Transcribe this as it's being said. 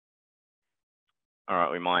All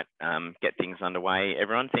right, we might get things underway.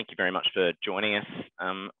 Everyone, thank you very much for joining us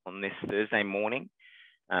on this Thursday morning.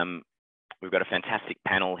 We've got a fantastic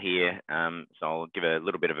panel here, so I'll give a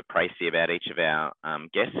little bit of a précis about each of our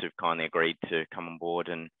guests who've kindly agreed to come on board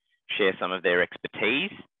and share some of their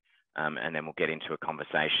expertise, and then we'll get into a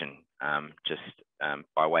conversation. Just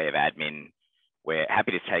by way of admin, we're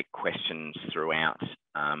happy to take questions throughout.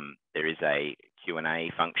 There is a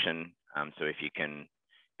Q&A function, so if you can,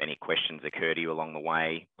 if any questions occur to you along the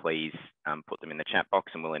way, please put them in the chat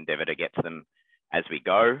box and we'll endeavour to get to them as we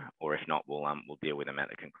go, or if not, we'll deal with them at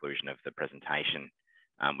the conclusion of the presentation.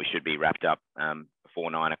 We should be wrapped up before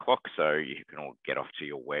 9 o'clock, so you can all get off to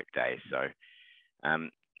your work day. So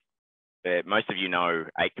most of you know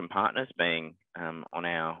Aitken Partners, being on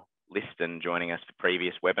our list and joining us for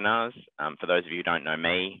previous webinars. For those of you who don't know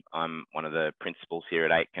me, I'm one of the principals here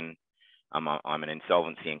at Aitken. I'm an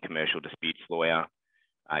insolvency and commercial disputes lawyer.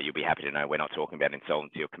 You'll be happy to know we're not talking about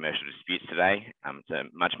insolvency or commercial disputes today. It's a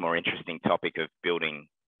much more interesting topic of building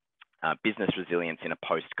business resilience in a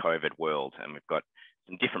post-COVID world. And we've got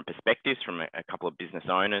some different perspectives from a couple of business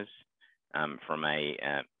owners, from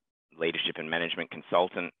a leadership and management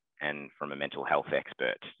consultant, and from a mental health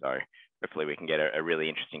expert. So hopefully we can get a really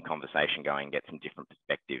interesting conversation going and get some different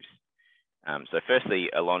perspectives. So firstly,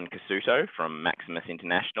 Alon Casuto from Maximus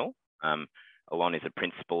International. Alon is a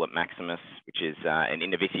principal at Maximus, which is an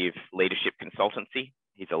innovative leadership consultancy.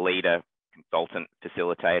 He's a leader, consultant,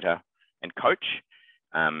 facilitator, and coach.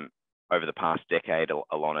 Over the past decade,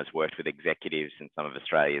 Alon has worked with executives in some of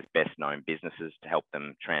Australia's best-known businesses to help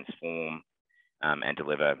them transform and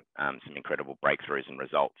deliver some incredible breakthroughs and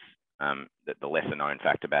results. The lesser-known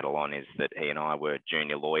fact about Alon is that he and I were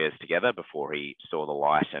junior lawyers together before he saw the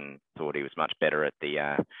light and thought he was much better at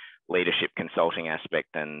the leadership consulting aspect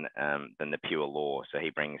than the pure law. So he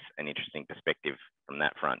brings an interesting perspective from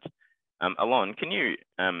that front. Alon, can you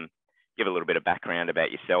give a little bit of background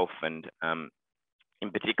about yourself? And in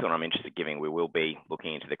particular, I'm interested, given we will be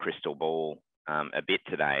looking into the crystal ball a bit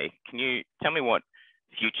today. Can you tell me what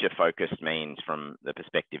future focused means from the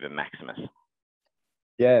perspective of Maximus?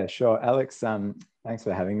 Yeah, sure. Alex, thanks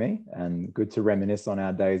for having me, and good to reminisce on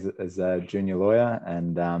our days as a junior lawyer.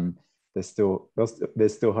 And there's still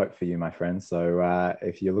hope for you, my friend. So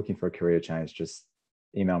if you're looking for a career change, just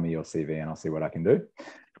email me your CV and I'll see what I can do.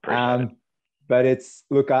 But it's,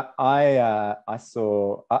 look, I've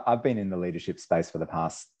been in the leadership space for the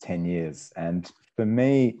past 10 years. And for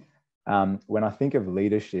me, when I think of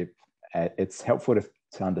leadership, it's helpful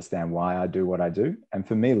to understand why I do what I do. And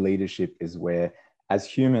for me, leadership is where, as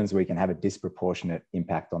humans, we can have a disproportionate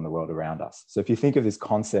impact on the world around us. So if you think of this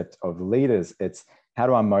concept of leaders, it's how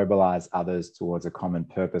do I mobilize others towards a common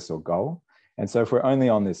purpose or goal? And so if we're only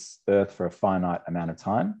on this earth for a finite amount of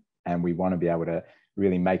time and we want to be able to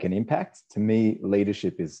really make an impact, to me,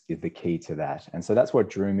 leadership is the key to that. And so that's what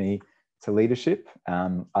drew me to leadership.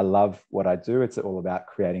 I love what I do. It's all about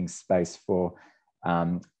creating space for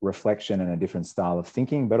reflection and a different style of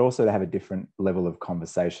thinking, but also to have a different level of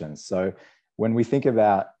conversation. So when we think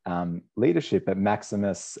about leadership at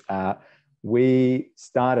Maximus, we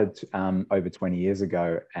started over 20 years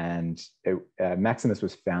ago, and Maximus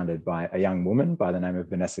was founded by a young woman by the name of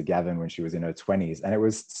Vanessa Gavin when she was in her 20s. And it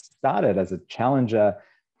was started as a challenger,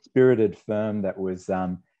 spirited firm that was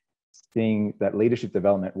seeing that leadership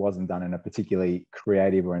development wasn't done in a particularly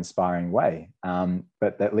creative or inspiring way,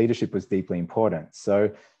 but that leadership was deeply important.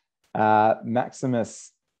 So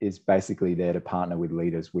Maximus is basically there to partner with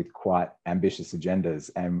leaders with quite ambitious agendas.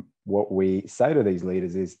 And what we say to these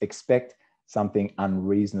leaders is expect something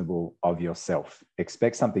unreasonable of yourself.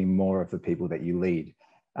 Expect something more of the people that you lead.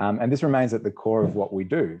 And this remains at the core of what we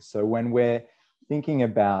do. So when we're thinking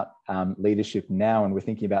about leadership now and we're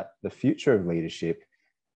thinking about the future of leadership,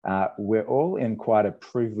 we're all in quite a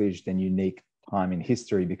privileged and unique time in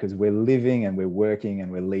history because we're living and we're working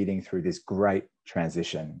and we're leading through this great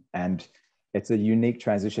transition. And it's a unique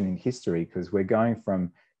transition in history because we're going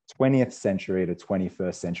from 20th century to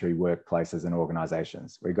 21st century workplaces and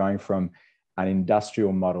organizations. We're going from an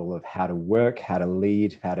industrial model of how to work, how to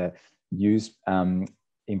lead, how to use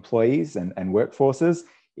employees and workforces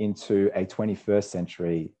into a 21st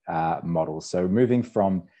century model. So moving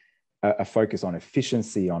from a focus on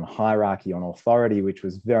efficiency, on hierarchy, on authority, which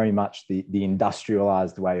was very much the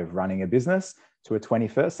industrialized way of running a business, to a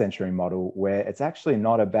 21st century model where it's actually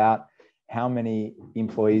not about how many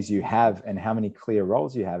employees you have and how many clear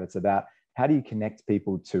roles you have. It's about how do you connect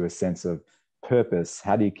people to a sense of purpose?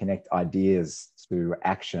 How do you connect ideas to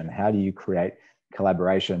action? How do you create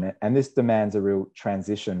collaboration? And this demands a real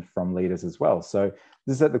transition from leaders as well. So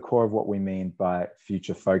this is at the core of what we mean by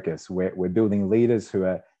future focus. We're building leaders who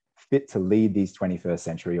are fit to lead these 21st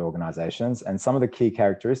century organizations. And some of the key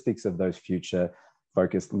characteristics of those future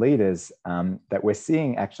focused leaders that we're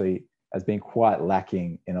seeing actually as being quite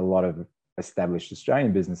lacking in a lot of established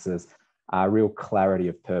Australian businesses are real clarity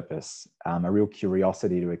of purpose, a real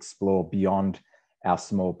curiosity to explore beyond our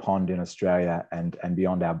small pond in Australia and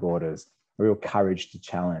beyond our borders, a real courage to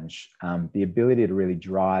challenge, the ability to really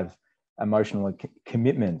drive emotional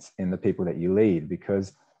commitments in the people that you lead,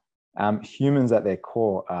 because humans at their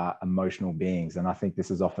core are emotional beings. And I think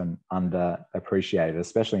this is often underappreciated,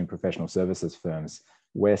 especially in professional services firms.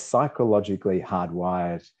 We're psychologically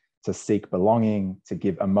hardwired to seek belonging, to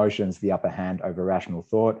give emotions the upper hand over rational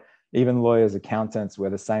thought. Even lawyers, accountants,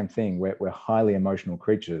 we're the same thing. We're highly emotional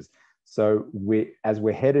creatures. So as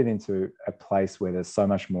we're headed into a place where there's so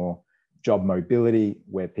much more job mobility,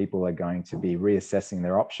 where people are going to be reassessing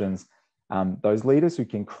their options, those leaders who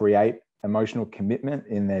can create emotional commitment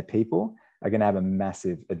in their people are going to have a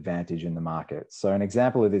massive advantage in the market. So an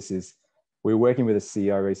example of this is we were working with a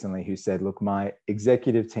CEO recently who said, look, my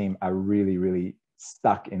executive team are really, really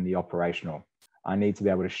stuck in the operational. I need to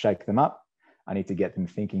be able to shake them up. I need to get them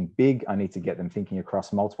thinking big. I need to get them thinking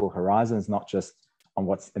across multiple horizons, not just on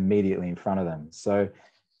what's immediately in front of them. So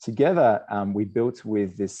together, we built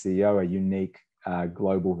with this CEO a unique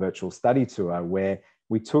global virtual study tour where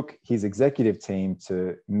we took his executive team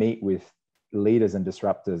to meet with leaders and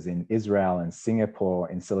disruptors in Israel and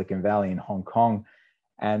Singapore, in Silicon Valley, in Hong Kong.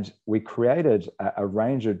 And we created a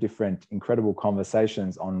range of different incredible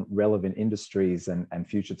conversations on relevant industries and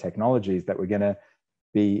future technologies that were going to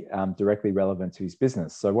be directly relevant to his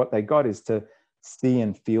business. So what they got is to see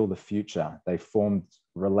and feel the future. They formed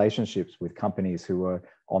relationships with companies who were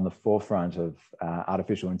on the forefront of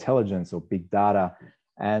artificial intelligence or big data.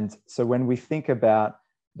 And so when we think about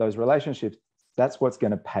those relationships, that's what's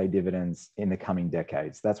going to pay dividends in the coming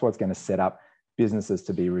decades. That's what's going to set up businesses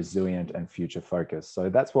to be resilient and future focused. So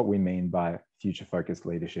that's what we mean by future focused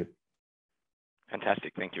leadership.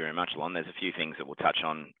 Fantastic. Thank you very much, Lon. There's a few things that we'll touch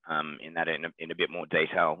on in a bit more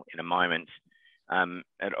detail in a moment.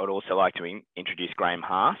 I'd also like to introduce Graeme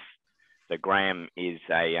Haas. So Graeme is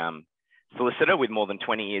a solicitor with more than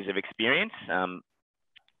 20 years of experience,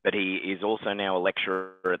 but he is also now a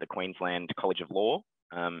lecturer at the Queensland College of Law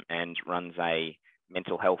and runs a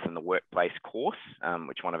mental health in the workplace course,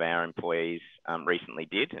 which one of our employees recently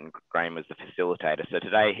did, and Graeme was the facilitator. So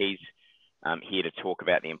today he's here to talk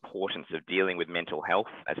about the importance of dealing with mental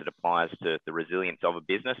health as it applies to the resilience of a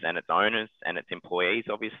business and its owners and its employees,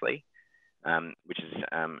 obviously, which is,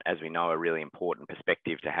 as we know, a really important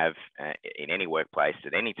perspective to have in any workplace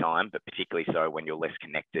at any time, but particularly so when you're less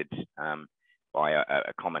connected by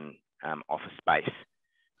a common office space.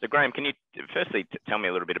 So Graeme, can you firstly tell me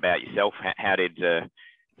a little bit about yourself? How did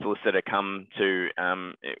Solicitor come to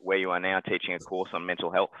where you are now teaching a course on mental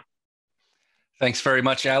health? Thanks very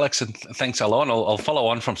much, Alex, and thanks, Alon. I'll follow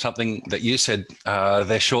on from something that you said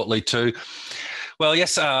there shortly too. Well,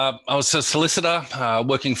 yes, I was a solicitor,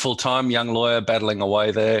 working full-time, young lawyer, battling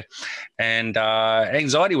away there. And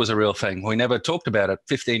anxiety was a real thing. We never talked about it.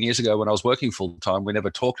 15 years ago when I was working full-time, we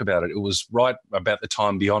never talked about it. It was right about the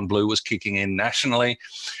time Beyond Blue was kicking in nationally.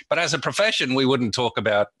 But as a profession, we wouldn't talk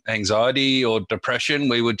about anxiety or depression.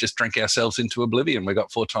 We would just drink ourselves into oblivion. We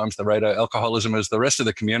got 4 times the rate of alcoholism as the rest of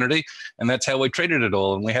the community. And that's how we treated it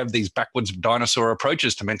all. And we have these backwards dinosaur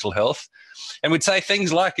approaches to mental health. And we'd say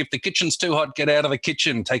things like, if the kitchen's too hot, get out of the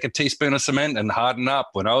kitchen, take a teaspoon of cement and harden up.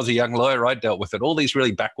 When I was a young lawyer, I dealt with it. All these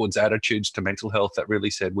really backwards attitudes to mental health that really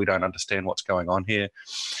said, we don't understand what's going on here.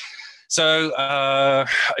 So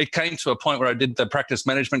it came to a point where I did the practice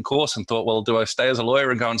management course and thought, well, do I stay as a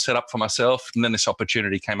lawyer and go and set up for myself? And then this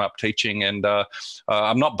opportunity came up teaching. And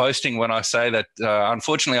I'm not boasting when I say that,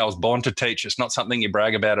 unfortunately, I was born to teach. It's not something you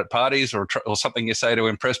brag about at parties or something you say to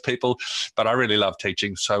impress people, but I really love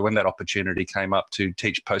teaching. So when that opportunity came up to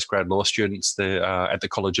teach postgrad law students at the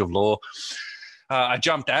College of Law, I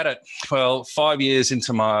jumped at it. Well, 5 years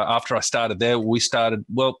after I started there, we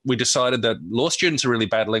decided that law students are really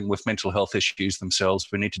battling with mental health issues themselves.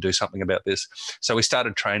 We need to do something about this. So we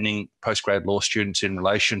started training postgrad law students in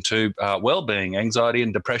relation to wellbeing, anxiety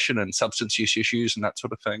and depression and substance use issues and that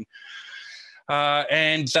sort of thing.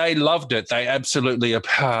 And they loved it. They absolutely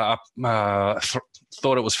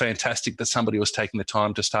thought it was fantastic that somebody was taking the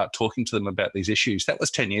time to start talking to them about these issues. That was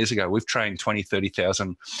 10 years ago. We've trained 20,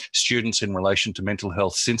 30,000 students in relation to mental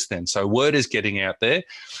health since then. So word is getting out there.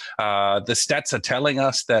 The stats are telling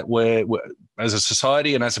us that we're as a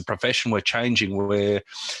society and as a profession, we're changing, where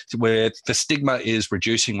the stigma is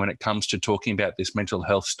reducing when it comes to talking about this mental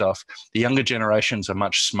health stuff. The younger generations are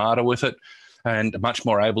much smarter with it and much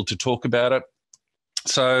more able to talk about it.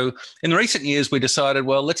 So in recent years, we decided,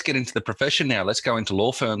 well, let's get into the profession now. Let's go into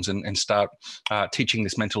law firms and start teaching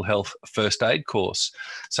this mental health first aid course.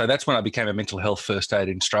 So that's when I became a mental health first aid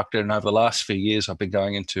instructor. And over the last few years, I've been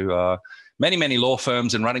going into many law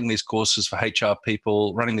firms and running these courses for HR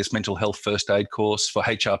people, running this mental health first aid course for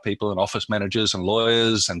HR people and office managers and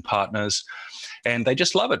lawyers and partners. And they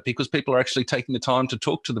just love it because people are actually taking the time to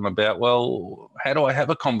talk to them about, well, how do I have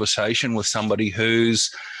a conversation with somebody who's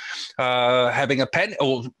having a panic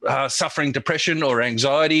or suffering depression or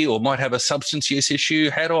anxiety or might have a substance use issue?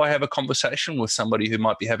 How do I have a conversation with somebody who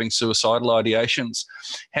might be having suicidal ideations?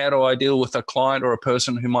 How do I deal with a client or a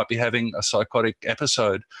person who might be having a psychotic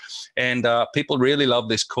episode? And people really love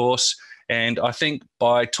this course. And I think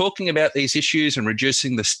by talking about these issues and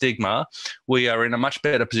reducing the stigma, we are in a much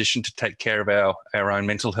better position to take care of our own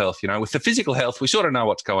mental health. You know, with the physical health, we sort of know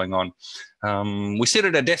what's going on. We sit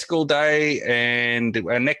at a desk all day and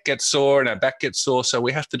our neck gets sore and our back gets sore. So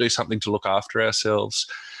we have to do something to look after ourselves.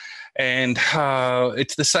 And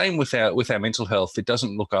it's the same with our mental health. It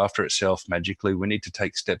doesn't look after itself magically. We need to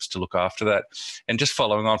take steps to look after that. And just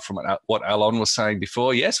following on from what Alon was saying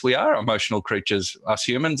before, yes, we are emotional creatures, us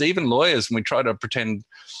humans, even lawyers, and we try to pretend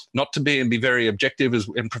not to be and be very objective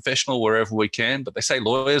and professional wherever we can. But they say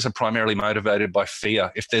lawyers are primarily motivated by fear.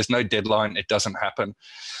 If there's no deadline, it doesn't happen.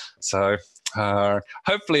 So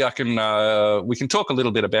hopefully we can talk a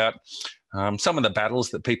little bit about some of the battles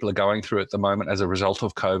that people are going through at the moment as a result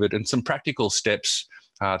of COVID and some practical steps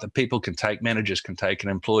that people can take, managers can take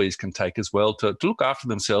and employees can take as well to look after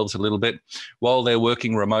themselves a little bit while they're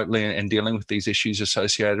working remotely and dealing with these issues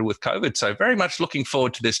associated with COVID. So very much looking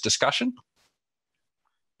forward to this discussion.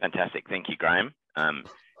 Fantastic. Thank you, Graeme. And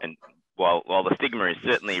while the stigma is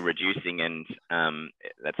certainly reducing and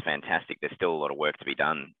that's fantastic, there's still a lot of work to be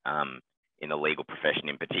done in the legal profession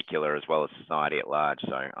in particular, as well as society at large.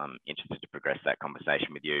 So I'm interested to progress that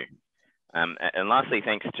conversation with you. And lastly,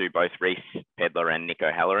 thanks to both Reese Pedler and Nick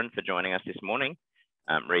O'Halloran for joining us this morning.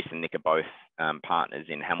 Reese and Nick are both partners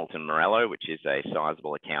in Hamilton Morello, which is a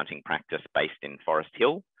sizable accounting practice based in Forest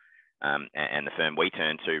Hill, and the firm we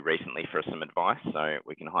turned to recently for some advice, so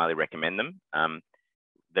we can highly recommend them.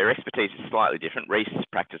 Their expertise is slightly different. Reese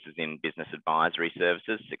practices in business advisory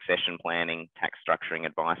services, succession planning, tax structuring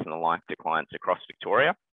advice and the like to clients across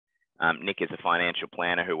Victoria. Nick is a financial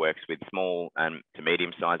planner who works with small to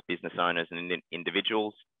medium-sized business owners and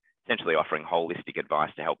individuals, essentially offering holistic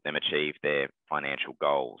advice to help them achieve their financial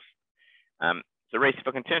goals. So Reese, if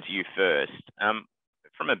I can turn to you first,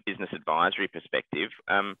 from a business advisory perspective,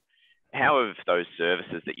 how have those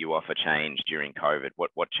services that you offer changed during COVID?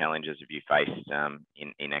 What challenges have you faced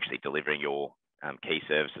in actually delivering your key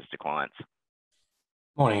services to clients?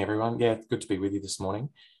 Morning, everyone. Yeah, good to be with you this morning.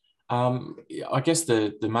 I guess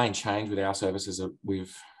the main change with our services that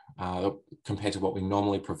we've compared to what we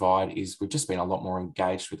normally provide is we've just been a lot more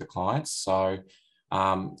engaged with the clients. So,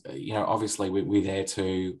 you know, obviously we're there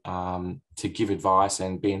to give advice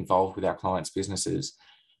and be involved with our clients' businesses.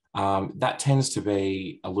 That tends to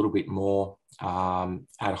be a little bit more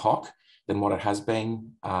ad hoc than what it has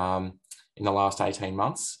been in the last 18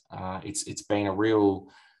 months. It's been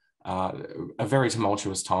a very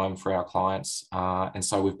tumultuous time for our clients. And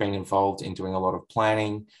so we've been involved in doing a lot of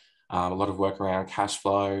planning, a lot of work around cash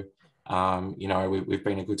flow. You know, we've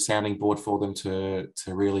been a good sounding board for them to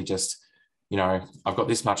really just, you know, I've got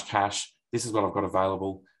this much cash, this is what I've got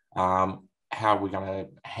available. How are we going to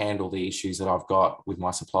handle the issues that I've got with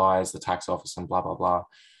my suppliers, the tax office and blah, blah, blah.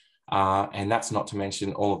 And that's not to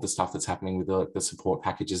mention all of the stuff that's happening with the support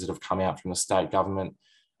packages that have come out from the state government,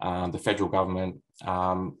 the federal government,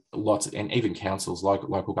 lots, and even councils,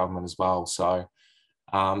 local government as well. So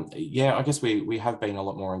yeah, I guess we have been a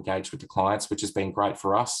lot more engaged with the clients, which has been great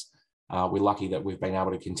for us. We're lucky that we've been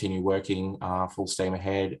able to continue working full steam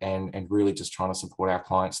ahead and really just trying to support our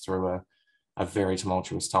clients through a very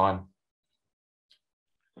tumultuous time.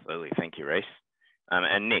 Absolutely. Thank you, Reese.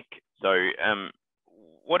 And Nick, so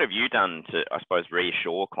what have you done to, I suppose,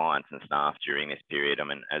 reassure clients and staff during this period? I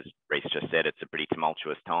mean, as Reese just said, it's a pretty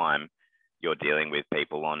tumultuous time. You're dealing with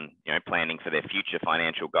people on, you know, planning for their future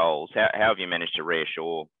financial goals. How have you managed to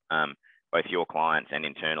reassure both your clients and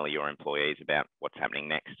internally your employees about what's happening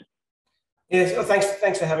next? Yeah, so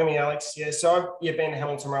thanks for having me, Alex. Yeah, so I've been at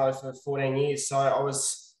Hamilton Morello for 14 years. So I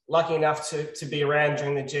was lucky enough to be around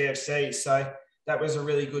during the GFC. So that was a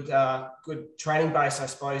really good training base, I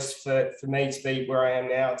suppose, for me to be where I am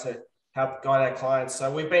now to help guide our clients.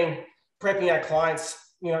 So we've been prepping our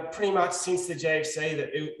clients, you know, pretty much since the GFC that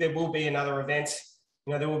there will be another event.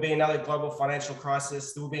 You know, there will be another global financial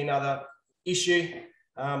crisis. There will be another issue.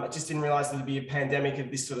 I just didn't realize there'd be a pandemic of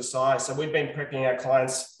this sort of size. So we've been prepping our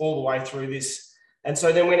clients all the way through this And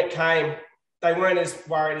so then when it came, they weren't as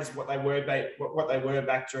worried as what they were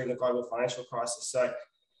back during the global financial crisis. So,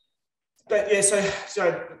 but yeah,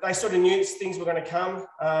 so they sort of knew things were going to come.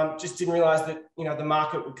 Just didn't realise that the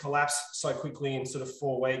market would collapse so quickly in sort of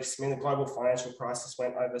 4 weeks. I mean, the global financial crisis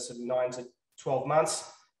went over sort of 9 to 12 months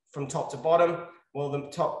from top to bottom.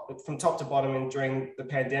 Well, from top to bottom and during the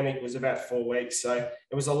pandemic was about 4 weeks. So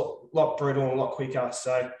it was a lot brutal and a lot quicker.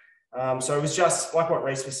 So it was just like what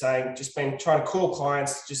Reece was saying, just been trying to call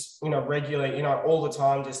clients, just, regularly, all the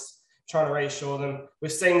time, just trying to reassure them.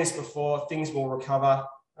 We've seen this before, things will recover.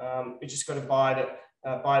 We just got to bide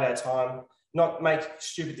our time, not make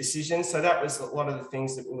stupid decisions. So that was a lot of the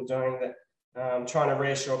things that we were doing, that trying to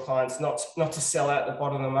reassure clients not to sell out the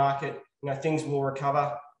bottom of the market. Things will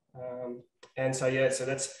recover. And so, yeah, so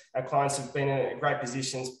that's, our clients have been in great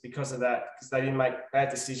positions because of that, because they didn't make bad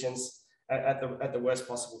decisions at the worst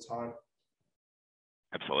possible time.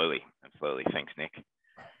 Absolutely. Thanks, Nick.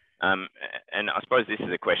 And I suppose this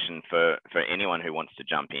is a question for anyone who wants to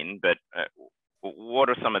jump in, but what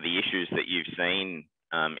are some of the issues that you've seen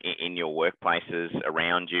in your workplaces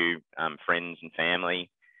around you, friends and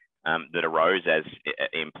family, that arose as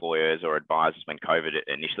employers or advisors when COVID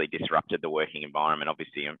initially disrupted the working environment?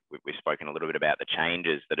 Obviously, we've spoken a little bit about the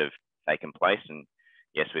changes that have taken place, and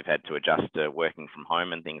yes, we've had to adjust to working from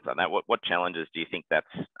home and things like that. What challenges do you think that's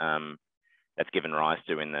given rise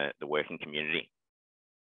to in the working community?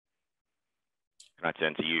 Can I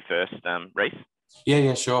turn to you first, Reece?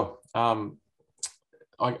 Yeah, sure.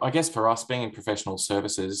 I guess for us, being in professional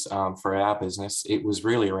services, for our business, it was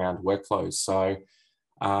really around workflows. So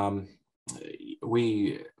a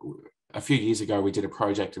few years ago, we did a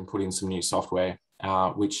project and put in some new software,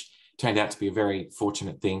 which turned out to be a very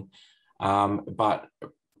fortunate thing. But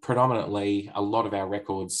predominantly, a lot of our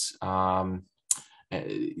records, the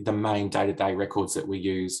main day-to-day records that we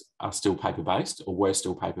use are still paper-based, or were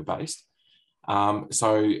still paper-based.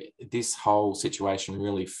 So this whole situation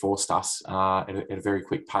really forced us at a very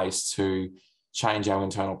quick pace to change our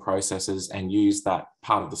internal processes and use that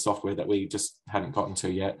part of the software that we just hadn't gotten to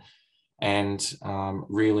yet, and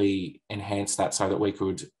really enhance that so that we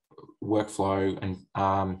could workflow and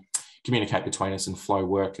communicate between us and flow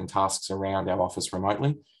work and tasks around our office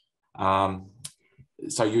remotely.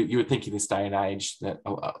 So you would think in this day and age that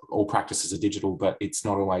all practices are digital, but it's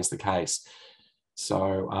not always the case.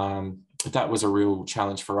 So that was a real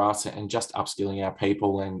challenge for us, and just upskilling our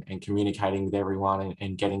people and communicating with everyone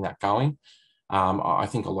and getting that going. I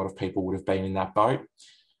think a lot of people would have been in that boat.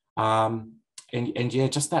 And yeah,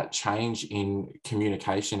 just that change in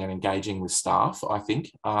communication and engaging with staff, I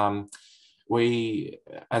think. We,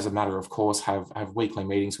 as a matter of course, have weekly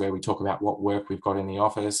meetings where we talk about what work we've got in the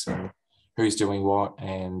office and who's doing what,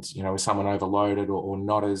 and, is someone overloaded or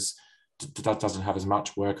not doesn't have as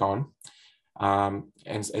much work on.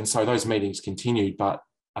 And so those meetings continued, but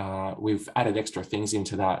we've added extra things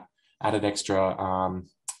into that, added extra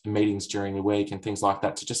meetings during the week and things like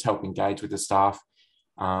that to just help engage with the staff.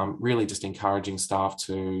 Really just encouraging staff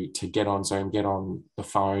to get on Zoom, get on the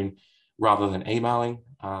phone rather than emailing.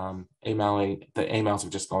 The emails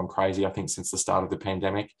have just gone crazy, I think, since the start of the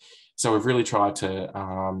pandemic. So we've really tried to,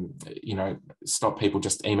 stop people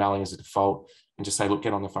just emailing as a default and just say, look,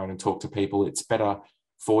 get on the phone and talk to people. It's better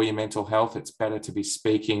for your mental health. It's better to be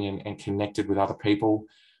speaking and connected with other people.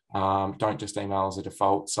 Don't just email as a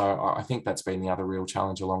default. So I think that's been the other real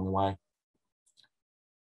challenge along the way.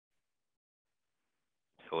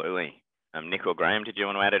 Absolutely. Nicol, Graeme, did you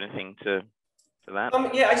want to add anything to that?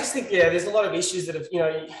 Yeah, I just think, there's a lot of issues that have,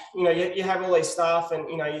 you have all these staff and,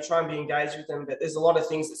 you try and be engaged with them, but there's a lot of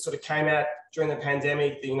things that sort of came out during the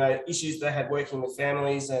pandemic, issues they had working with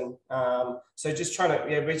families. And so just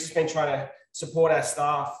we've just been trying to support our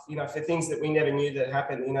staff, for things that we never knew that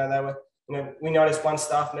happened. They were, we noticed one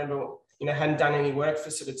staff member, hadn't done any work for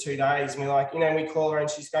sort of 2 days. And we're like, we call her and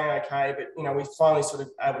she's going okay. But, we finally sort of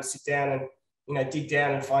able to sit down and, dig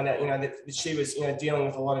down and find out, that she was, dealing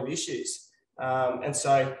with a lot of issues. And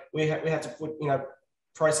so we had to put,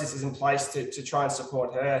 processes in place to try and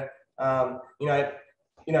support her.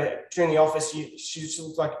 During the office, she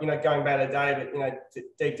looked like, going about her day, but,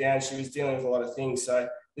 deep down, she was dealing with a lot of things. So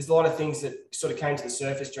there's a lot of things that sort of came to the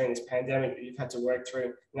surface during this pandemic that you've had to work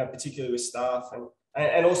through, particularly with staff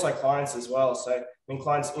and also clients as well. So, I mean,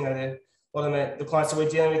 clients, a lot of the clients that we're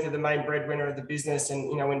dealing with are the main breadwinner of the business. And,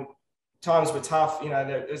 when times were tough,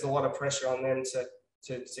 there's a lot of pressure on them to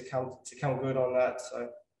come good on that. So,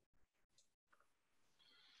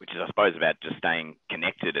 which is, I suppose, about just staying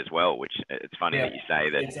connected as well, which it's funny that you say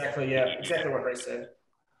that. Exactly, exactly what Ray said.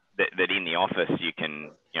 That in the office you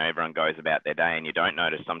can, everyone goes about their day and you don't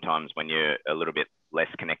notice sometimes when you're a little bit less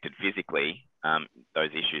connected physically,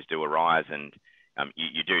 those issues do arise, and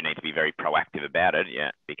you do need to be very proactive about it,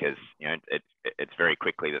 because it's very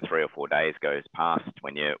quickly that 3 or 4 days goes past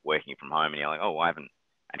when you're working from home and you're like, oh, I haven't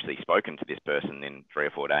actually spoken to this person in 3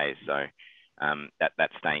 or 4 days. So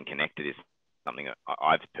that staying connected is something that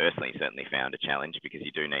I've personally certainly found a challenge, because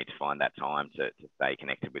you do need to find that time to stay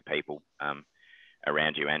connected with people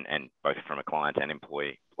around you, and both from a client and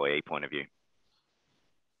employee point of view.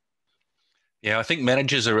 Yeah, I think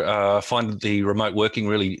managers find the remote working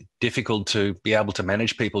really difficult to be able to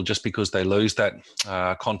manage people, just because they lose that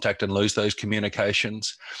contact and lose those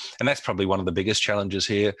communications. And that's probably one of the biggest challenges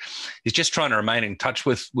here, is just trying to remain in touch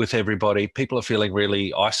with everybody. People are feeling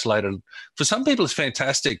really isolated. For some people, it's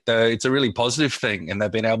fantastic. It's a really positive thing, and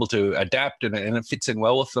they've been able to adapt, and it fits in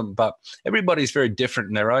well with them. But everybody's very different,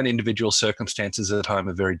 and their own individual circumstances at home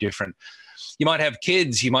are very different. You might have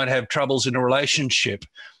kids, you might have troubles in a relationship.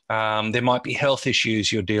 There might be health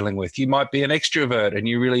issues you're dealing with. You might be an extrovert and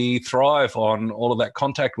you really thrive on all of that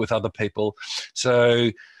contact with other people.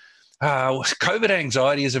 So COVID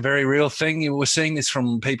anxiety is a very real thing. We're seeing this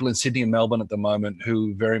from people in Sydney and Melbourne at the moment,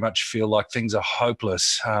 who very much feel like things are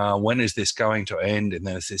hopeless. When is this going to end? And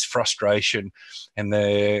there's this frustration, and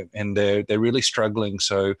they're really struggling.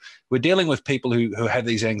 So we're dealing with people who have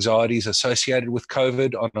these anxieties associated with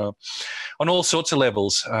COVID on all sorts of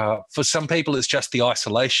levels. For some people, it's just the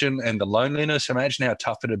isolation and the loneliness. Imagine how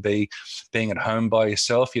tough it'd be being at home by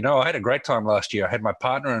yourself. I had a great time last year. I had my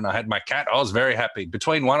partner and I had my cat. I was very happy.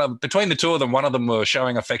 Between the two of them, one of them were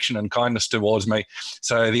showing affection and kindness towards me.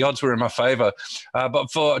 So the odds were in my favour. But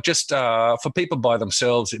for people by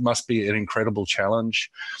themselves, it must be an incredible challenge.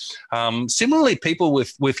 Similarly, people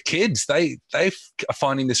with kids, they are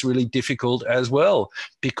finding this really difficult as well,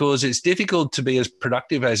 because it's difficult to be as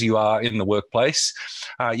productive as you are in the workplace.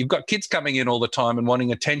 You've got kids coming in all the time and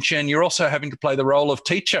wanting attention. You're also having to play the role of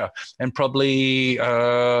teacher, and probably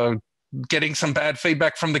getting some bad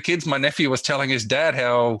feedback from the kids. My nephew was telling his dad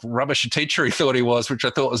how rubbish a teacher he thought he was, which I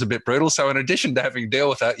thought was a bit brutal. So in addition to having to deal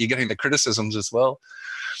with that, you're getting the criticisms as well.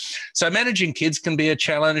 So managing kids can be a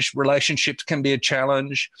challenge. Relationships can be a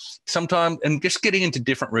challenge sometimes, and just getting into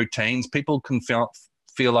different routines. People can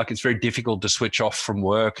feel like it's very difficult to switch off from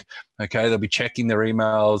work. Okay, they'll be checking their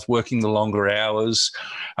emails, working the longer hours.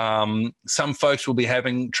 Some folks will be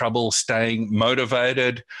having trouble staying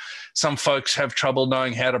motivated. Some folks have trouble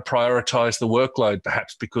knowing how to prioritize the workload,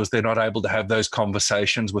 perhaps because they're not able to have those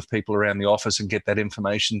conversations with people around the office and get that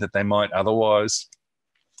information that they might otherwise.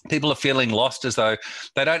 People are feeling lost, as though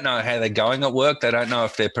they don't know how they're going at work. They don't know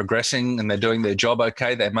if they're progressing and they're doing their job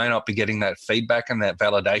okay. They may not be getting that feedback and that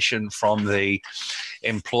validation from the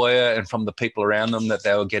employer and from the people around them that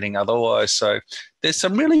they were getting otherwise. So there's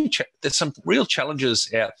some real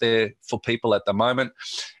challenges out there for people at the moment,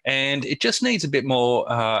 and it just needs a bit more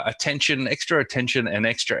extra attention and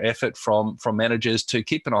extra effort from managers to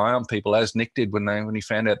keep an eye on people, as Nick did when he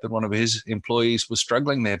found out that one of his employees was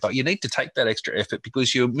struggling there. But you need to take that extra effort,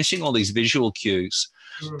 because you're missing all these visual cues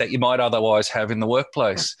that you might otherwise have in the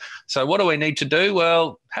workplace. So what do we need to do?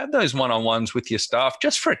 Well, have those one-on-ones with your staff,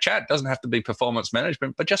 just for a chat. It doesn't have to be performance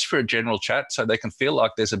management, but just for a general chat, so they can feel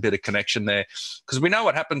like there's a bit of connection there. Because we know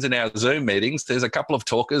what happens in our Zoom meetings. There's a couple of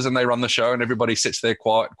talkers and they run the show, and everybody sits there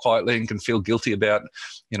quietly and can feel guilty about,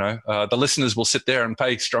 the listeners will sit there and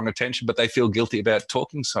pay strong attention, but they feel guilty about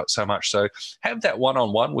talking so much. So have that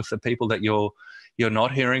one-on-one with the people that you're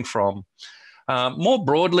not hearing from. More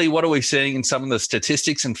broadly, what are we seeing in some of the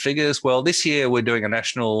statistics and figures? Well, this year we're doing a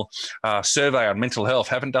national survey on mental health.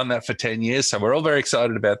 Haven't done that for 10 years, so we're all very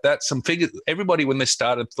excited about that. Some figures, everybody when this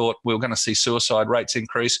started thought we were going to see suicide rates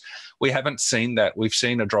increase. We haven't seen that. We've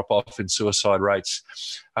seen a drop-off in suicide rates,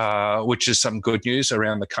 which is some good news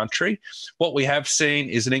around the country. What we have seen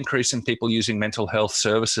is an increase in people using mental health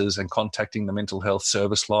services and contacting the mental health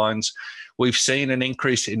service lines. We've seen an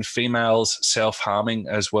increase in females self-harming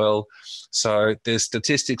as well. So there's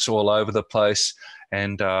statistics all over the place,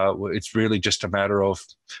 and it's really just a matter of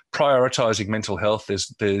prioritising mental health.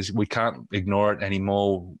 We can't ignore it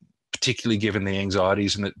anymore, particularly given the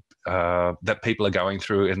anxieties and that people are going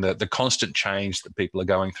through, and the constant change that people are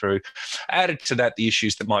going through. Added to that, the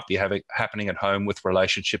issues that might be happening at home with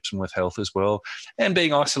relationships and with health as well, and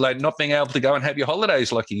being isolated, not being able to go and have your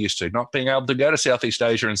holidays like you used to, not being able to go to Southeast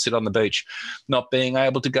Asia and sit on the beach, not being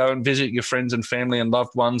able to go and visit your friends and family and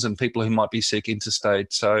loved ones and people who might be sick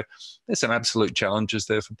interstate. So there's some absolute challenges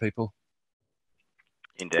there for people.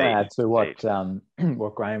 Indeed. To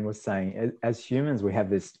what Graeme was saying, as humans, we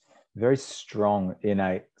have this very strong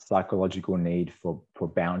innate psychological need for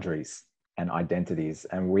boundaries and identities,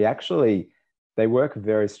 and they work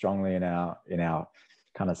very strongly in our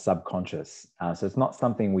kind of subconscious. So it's not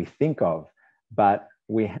something we think of, but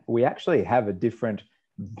we actually have a different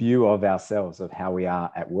view of ourselves, of how we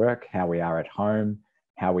are at work, how we are at home,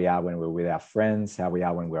 how we are when we're with our friends, how we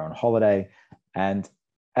are when we're on holiday. And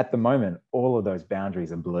at the moment, all of those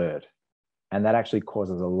boundaries are blurred. And that actually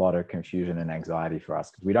causes a lot of confusion and anxiety for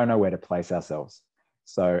us because we don't know where to place ourselves.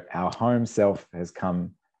 So our home self has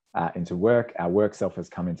come into work, our work self has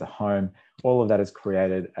come into home. All of that has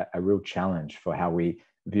created a real challenge for how we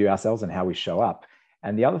view ourselves and how we show up.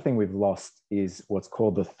 And the other thing we've lost is what's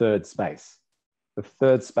called the third space. The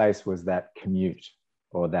third space was that commute,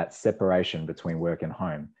 or that separation between work and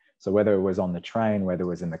home. So whether it was on the train, whether it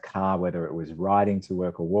was in the car, whether it was riding to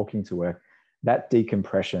work or walking to work, that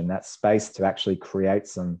decompression, that space to actually create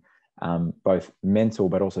some both mental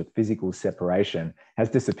but also physical separation has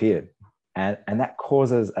disappeared. And that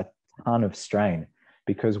causes a ton of strain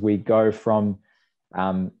because we go from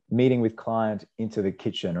meeting with client into the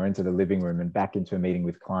kitchen or into the living room and back into a meeting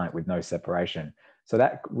with client with no separation. So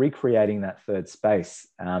that recreating that third space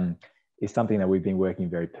is something that we've been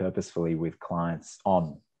working very purposefully with clients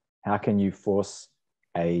on. How can you force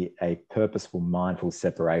a purposeful, mindful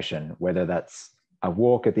separation, whether that's a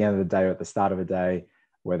walk at the end of the day or at the start of a day,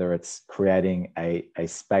 whether it's creating a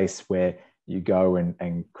space where you go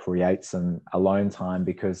and create some alone time,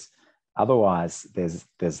 because otherwise there's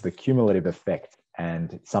the cumulative effect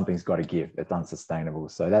and something's got to give. It's unsustainable.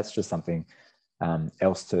 So that's just something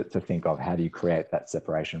else to think of. How do you create that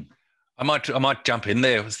separation? I might jump in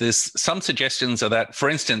there. There's some suggestions of that. For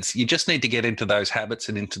instance, you just need to get into those habits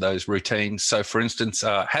and into those routines. So for instance,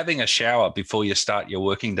 having a shower before you start your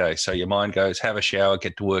working day. So your mind goes, have a shower,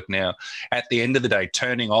 get to work now. At the end of the day,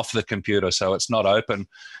 turning off the computer so it's not open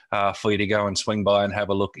for you to go and swing by and have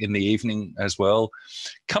a look in the evening as well.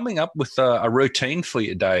 Coming up with a routine for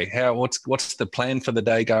your day. What's the plan for the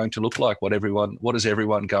day going to look like? What is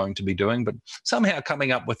everyone going to be doing? But somehow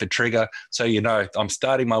coming up with a trigger so you know I'm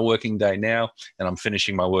starting my working day now and I'm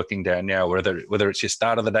finishing my working day now, whether it's your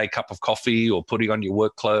start of the day cup of coffee or putting on your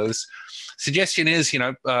work clothes. Suggestion is,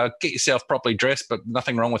 get yourself properly dressed, but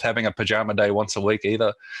nothing wrong with having a pajama day once a week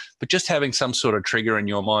either. But just having some sort of trigger in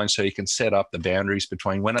your mind so you can set up the boundaries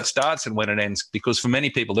between when it starts and when it ends. Because for many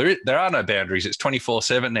people, there are no boundaries. It's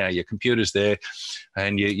 24/7 now. Your computer's there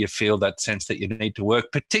and you feel that sense that you need to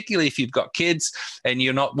work, particularly if you've got kids and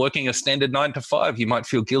you're not working a standard 9 to 5. You might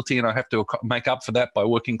feel guilty and I have to make up for that by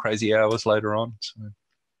working crazy hours later on.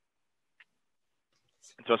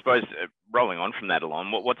 So I suppose rolling on from that,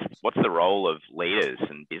 Alon, what's the role of leaders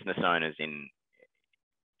and business owners in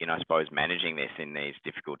I suppose managing this in these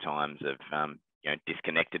difficult times of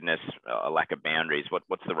disconnectedness, a lack of boundaries?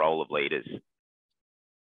 What's the role of leaders?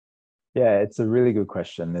 Yeah, it's a really good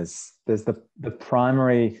question. There's the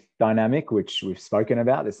primary dynamic, which we've spoken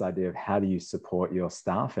about, this idea of how do you support your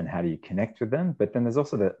staff and how do you connect with them. But then there's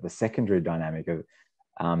also the secondary dynamic of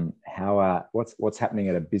what's happening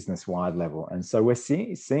at a business-wide level. And so we're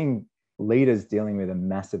seeing leaders dealing with a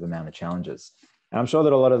massive amount of challenges. And I'm sure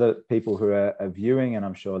that a lot of the people who are viewing, and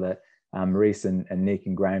I'm sure that Reese and Nick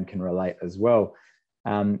and Graeme can relate as well,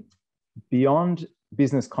 beyond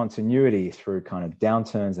business continuity through kind of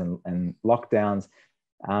downturns and lockdowns,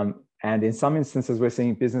 and in some instances, we're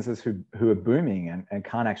seeing businesses who are booming and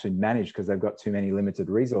can't actually manage because they've got too many limited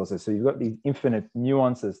resources. So you've got these infinite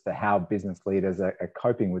nuances to how business leaders are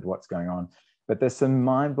coping with what's going on. But there's some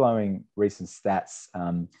mind-blowing recent stats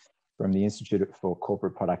from the Institute for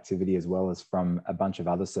Corporate Productivity, as well as from a bunch of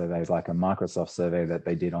other surveys, like a Microsoft survey that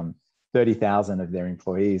they did on 30,000 of their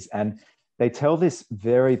employees. And they tell this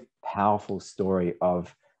very powerful story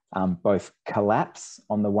of both collapse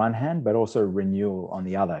on the one hand, but also renewal on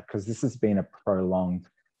the other, because this has been a prolonged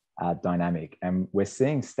dynamic. And we're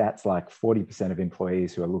seeing stats like 40% of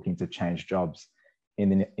employees who are looking to change jobs in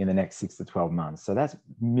the next 6 to 12 months. So that's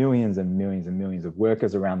millions and millions and millions of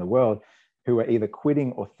workers around the world who are either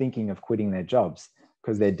quitting or thinking of quitting their jobs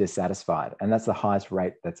because they're dissatisfied. And that's the highest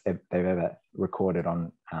rate they've ever recorded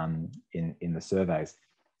on in the surveys.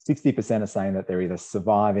 60% are saying that they're either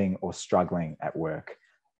surviving or struggling at work.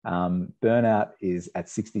 Burnout is at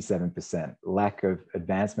 67%. Lack of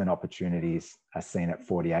advancement opportunities are seen at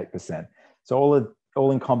 48%. So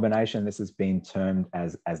all in combination, this has been termed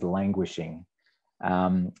as languishing.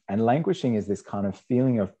 And languishing is this kind of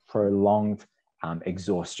feeling of prolonged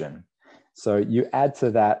exhaustion. So you add to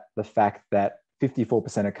that the fact that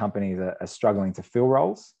 54% of companies are struggling to fill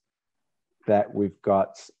roles, that we've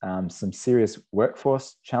got some serious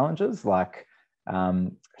workforce challenges, like I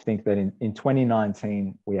think that in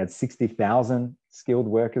 2019, we had 60,000 skilled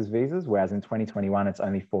workers visas, whereas in 2021, it's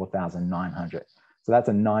only 4,900. So that's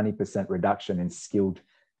a 90% reduction in skilled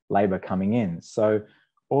labor coming in. So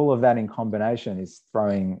all of that in combination is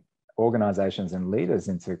throwing organizations and leaders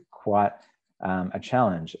into quite a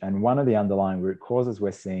challenge. And one of the underlying root causes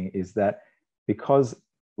we're seeing is that because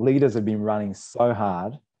leaders have been running so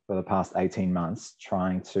hard for the past 18 months,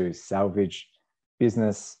 trying to salvage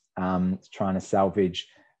business, trying to salvage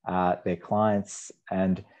their clients.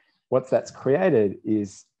 And what that's created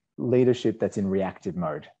is leadership that's in reactive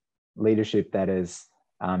mode, leadership that is,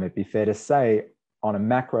 it'd be fair to say, on a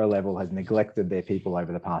macro level has neglected their people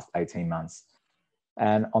over the past 18 months.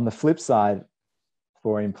 And on the flip side,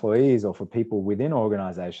 for employees or for people within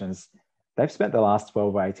organizations, they've spent the last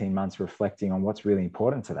 12 or 18 months reflecting on what's really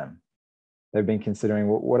important to them. They've been considering,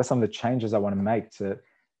 well, what are some of the changes I want to make to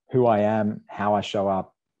who I am, how I show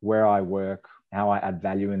up, where I work, how I add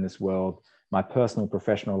value in this world, my personal,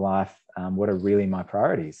 professional life, what are really my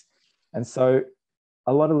priorities. And so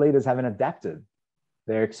a lot of leaders haven't adapted.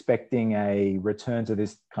 They're expecting a return to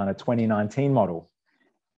this kind of 2019 model.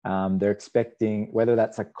 They're expecting, whether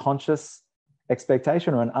that's a conscious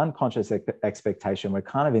expectation or an unconscious expectation, we're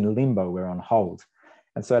kind of in limbo, we're on hold.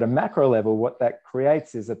 And so at a macro level, what that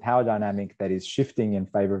creates is a power dynamic that is shifting in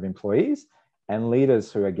favor of employees and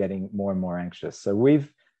leaders who are getting more and more anxious. So we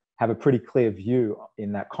have a pretty clear view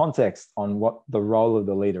in that context on what the role of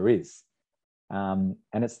the leader is. And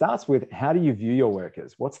it starts with, how do you view your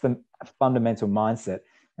workers? What's the fundamental mindset?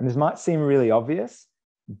 And this might seem really obvious,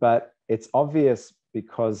 but it's obvious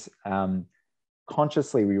because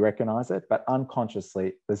consciously we recognize it, but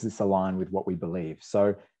unconsciously, does this align with what we believe?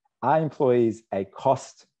 So are employees a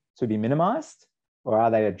cost to be minimized, or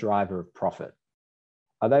are they a driver of profit?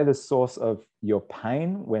 Are they the source of your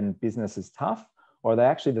pain when business is tough, or are they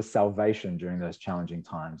actually the salvation during those challenging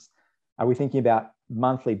times? Are we thinking about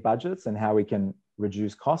monthly budgets and how we can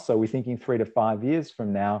reduce costs? So are we thinking 3 to 5 years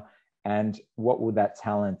from now, and what will that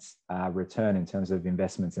talent return in terms of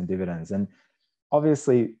investments and dividends? And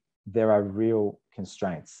obviously, there are real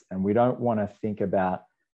constraints, and we don't want to think about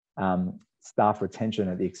staff retention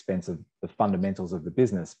at the expense of the fundamentals of the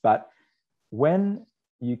business. But when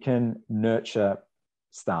you can nurture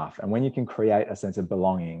staff and when you can create a sense of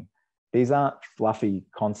belonging, these aren't fluffy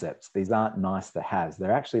concepts. These aren't nice to have.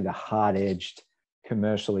 They're actually the hard-edged,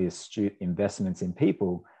 commercially astute investments in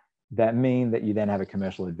people that mean that you then have a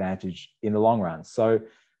commercial advantage in the long run. So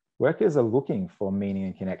workers are looking for meaning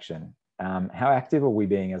and connection. How active are we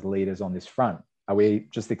being as leaders on this front? Are we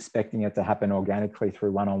just expecting it to happen organically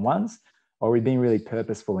through one-on-ones? Or are we being really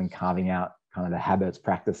purposeful in carving out kind of the habits,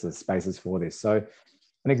 practices, spaces for this? So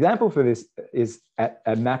an example for this is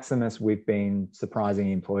at Maximus, we've been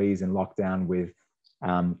surprising employees in lockdown with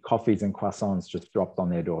coffees and croissants just dropped on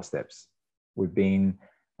their doorsteps. We've been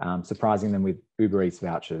surprising them with Uber Eats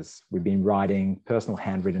vouchers. We've been writing personal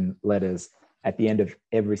handwritten letters at the end of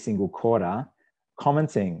every single quarter,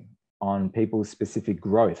 commenting on people's specific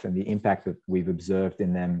growth and the impact that we've observed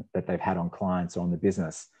in them that they've had on clients or on the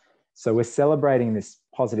business. So we're celebrating this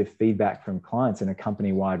positive feedback from clients in a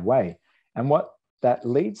company-wide way. And what that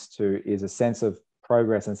leads to is a sense of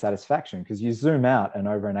progress and satisfaction, because you zoom out and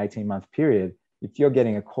over an 18-month period, if you're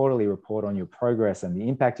getting a quarterly report on your progress and the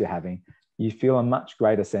impact you're having, you feel a much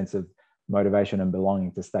greater sense of motivation and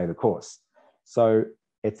belonging to stay the course. So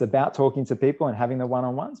it's about talking to people and having the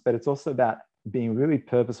one-on-ones, but it's also about being really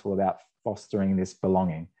purposeful about fostering this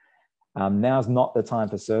belonging. Now's not the time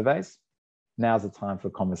for surveys. Now's the time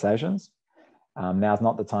for conversations. Now's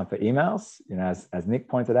not the time for emails. You know, as Nick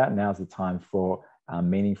pointed out, now's the time for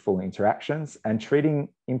meaningful interactions and treating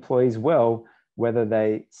employees well, whether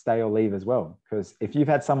they stay or leave as well. Because if you've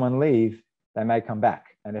had someone leave, they may come back.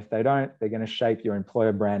 And if they don't, they're going to shape your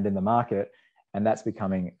employer brand in the market. And that's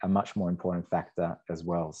becoming a much more important factor as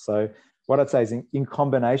well. So what I'd say is in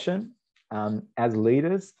combination, as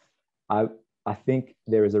leaders, I think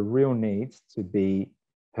there is a real need to be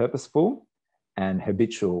purposeful and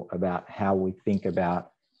habitual about how we think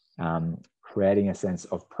about creating a sense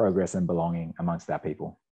of progress and belonging amongst our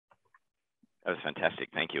people. That was fantastic.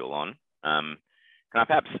 Thank you, Alon. Can I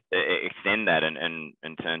perhaps extend that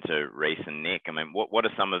and turn to Reese and Nick? I mean, what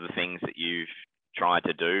are some of the things that you've tried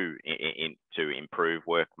to do to improve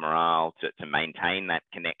work morale, to maintain that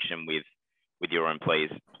connection with your employees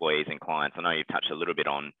and clients? I know you've touched a little bit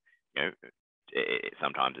on, you know,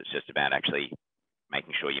 sometimes it's just about actually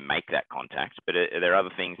making sure you make that contact, but are there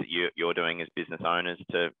other things that you're doing as business owners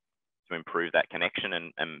to improve that connection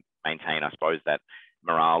and maintain, I suppose, that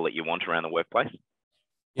morale that you want around the workplace?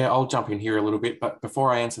 Yeah, I'll jump in here a little bit, but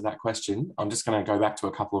before I answer that question, I'm just going to go back to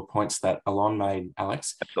a couple of points that Alon made,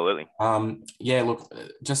 Alex. Absolutely. Yeah, look,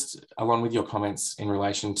 just along with your comments in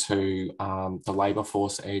relation to the labour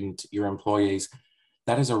force and your employees,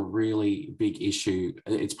 that is a really big issue.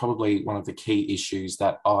 It's probably one of the key issues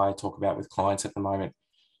that I talk about with clients at the moment.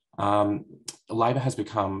 Labour has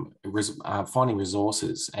become, finding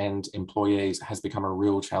resources and employees has become a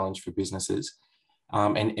real challenge for businesses,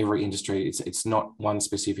 and every industry. It's not one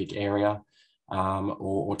specific area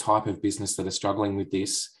or type of business that are struggling with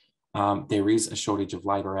this. There is a shortage of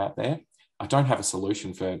labour out there. I don't have a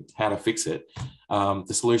solution for how to fix it.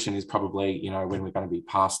 The solution is probably, you know, when we're going to be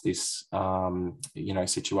past this, you know,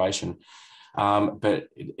 situation. But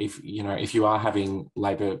if you are having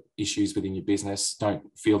labour issues within your business, don't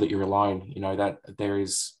feel that you're alone. You know, that there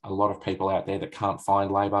is a lot of people out there that can't find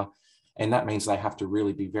labour, and that means they have to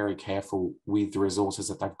really be very careful with the resources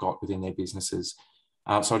that they've got within their businesses.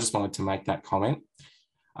 So I just wanted to make that comment.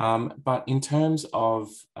 But in terms of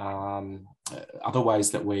other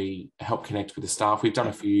ways that we help connect with the staff, we've done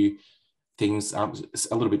a few things a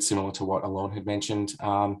little bit similar to what Alon had mentioned.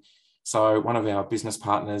 So one of our business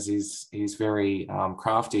partners is very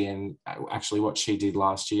crafty, and actually what she did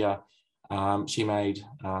last year, she made,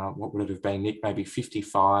 what would it have been, Nick, maybe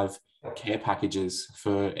 55 care packages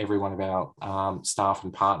for every one of our staff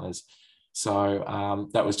and partners. So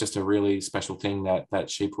that was just a really special thing that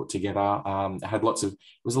she put together. It had lots of,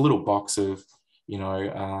 it was a little box of, you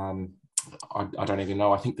know, I don't even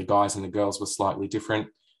know, I think the guys and the girls were slightly different.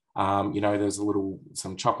 You know, there's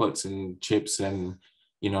some chocolates and chips and,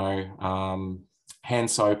 you know, hand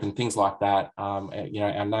soap and things like that, you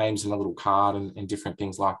know, our names and a little card and different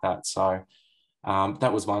things like that. So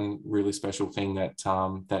that was one really special thing that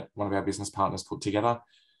that one of our business partners put together.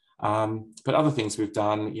 But other things we've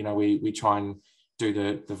done, you know, we try and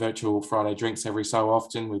do the virtual Friday drinks every so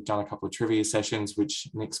often. We've done a couple of trivia sessions, which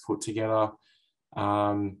Nick's put together.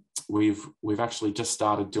 We've actually just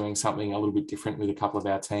started doing something a little bit different with a couple of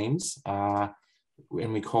our teams, and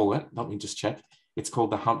we call it, let me just check, it's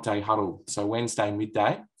called the Hump Day Huddle. So Wednesday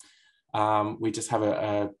midday, we just have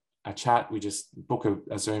a chat. We just book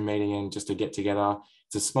a Zoom meeting and just to get together.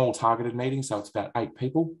 It's a small targeted meeting, so it's about 8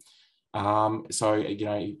 people. So, you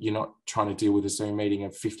know, you're not trying to deal with a Zoom meeting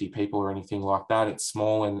of 50 people or anything like that. It's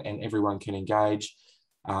small and everyone can engage.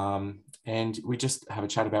 And we just have a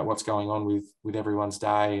chat about what's going on with everyone's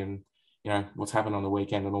day and, you know, what's happened on the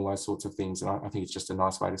weekend and all those sorts of things. And I think it's just a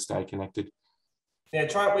nice way to stay connected. Yeah,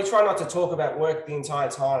 we try not to talk about work the entire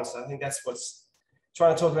time. So I think that's what's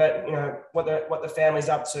trying to talk about, you know, what the family's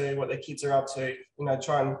up to, what their kids are up to, you know,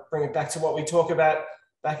 try and bring it back to what we talk about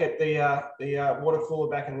back at the water cooler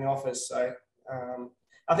back in the office. So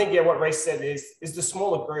I think, yeah, what Reece said is the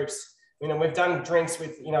smaller groups. You know, we've done drinks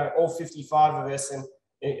with, you know, all 55 of us,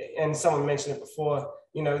 and someone mentioned it before,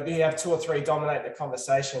 you know, you have 2 or 3 dominate the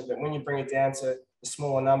conversation, but when you bring it down to a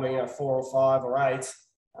smaller number, you know, 4 or 5 or 8,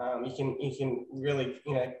 you can really,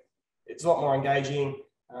 you know, it's a lot more engaging.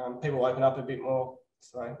 People open up a bit more.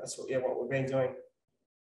 So that's what we've been doing.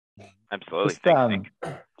 Absolutely.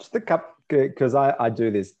 Just a couple, because I do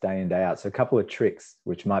this day in, day out. So a couple of tricks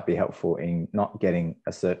which might be helpful in not getting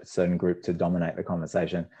a certain group to dominate the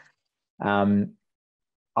conversation. I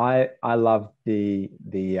love the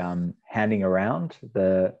handing around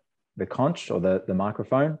the conch or the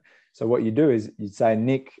microphone. So what you do is you say,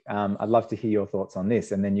 Nick, I'd love to hear your thoughts on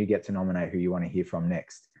this. And then you get to nominate who you want to hear from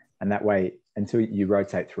next. And that way, until you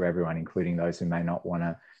rotate through everyone, including those who may not want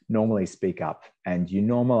to normally speak up, and you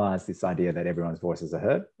normalize this idea that everyone's voices are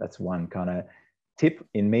heard. That's one kind of tip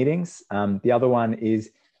in meetings. The other one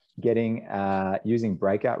is using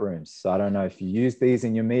breakout rooms. So I don't know if you use these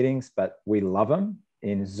in your meetings, but we love them.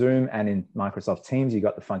 In Zoom and in Microsoft Teams, you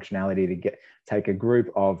got the functionality to take a group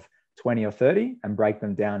of 20 or 30 and break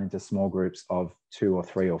them down into small groups of 2 or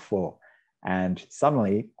 3 or 4. And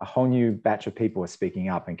suddenly a whole new batch of people are speaking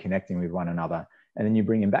up and connecting with one another. And then you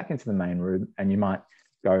bring them back into the main room and you might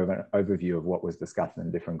go over an overview of what was discussed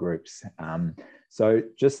in different groups. So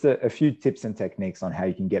just a few tips and techniques on how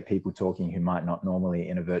you can get people talking who might not normally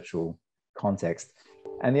in a virtual context.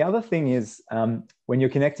 And the other thing is when you're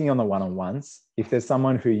connecting on the one-on-ones, if there's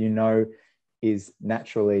someone who you know is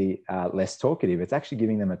naturally less talkative, it's actually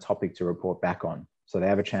giving them a topic to report back on. So they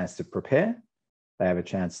have a chance to prepare, they have a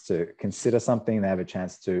chance to consider something, they have a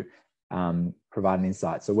chance to provide an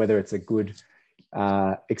insight. So whether it's a good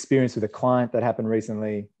experience with a client that happened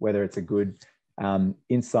recently, whether it's a good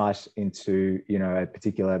insight into, you know, a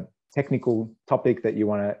particular technical topic that you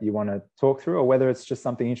want to talk through, or whether it's just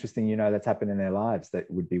something interesting, you know, that's happened in their lives that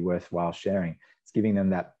would be worthwhile sharing. It's giving them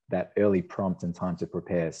that early prompt and time to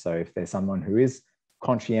prepare. So if there's someone who is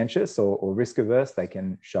conscientious or risk averse, they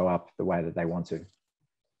can show up the way that they want to.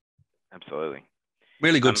 Absolutely.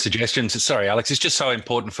 Really good suggestions. Sorry, Alex. It's just so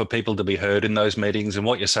important for people to be heard in those meetings. And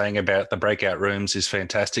what you're saying about the breakout rooms is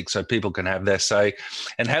fantastic, so people can have their say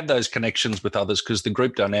and have those connections with others, because the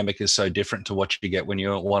group dynamic is so different to what you get when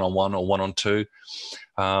you're one-on-one or one-on-two.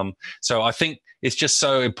 So I think it's just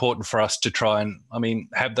so important for us to try and,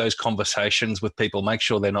 have those conversations with people, make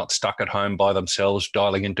sure they're not stuck at home by themselves,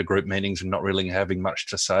 dialing into group meetings and not really having much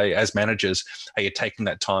to say. As managers, are you taking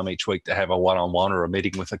that time each week to have a one-on-one or a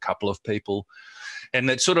meeting with a couple of people? And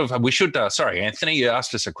that sort of, we should, sorry, Anthony, you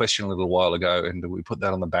asked us a question a little while ago and we put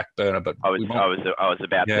that on the back burner, but I was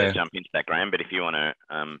about to jump into that, Graeme, but if you want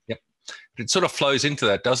to, Yep. It sort of flows into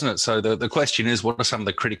that, doesn't it? So the question is, what are some of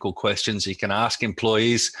the critical questions you can ask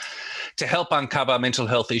employees to help uncover mental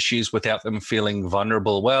health issues without them feeling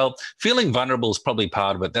vulnerable? Well, feeling vulnerable is probably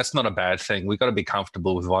part of it. That's not a bad thing. We've got to be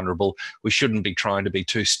comfortable with vulnerable. We shouldn't be trying to be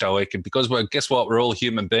too stoic. And because guess what? We're all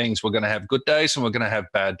human beings. We're going to have good days and we're going to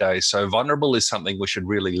have bad days. So vulnerable is something we should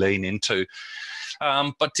really lean into.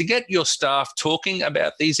 But to get your staff talking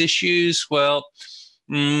about these issues, well,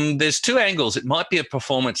 there's two angles. It might be a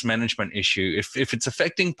performance management issue. If it's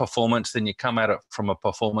affecting performance, then you come at it from a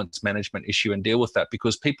performance management issue and deal with that,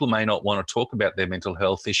 because people may not want to talk about their mental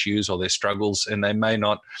health issues or their struggles, and they may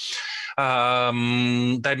not,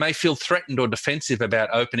 they may feel threatened or defensive about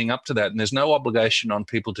opening up to that. And there's no obligation on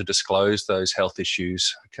people to disclose those health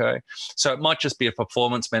issues. Okay. So it might just be a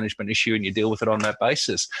performance management issue and you deal with it on that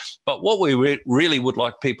basis. But what we really would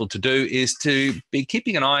like people to do is to be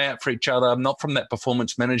keeping an eye out for each other, not from that performance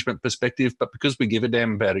management perspective, but because we give a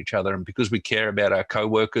damn about each other and because we care about our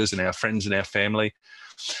co-workers and our friends and our family,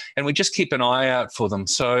 and we just keep an eye out for them.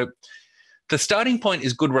 So the starting point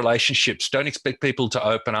is good relationships. Don't expect people to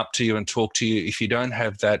open up to you and talk to you if you don't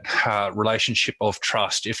have that relationship of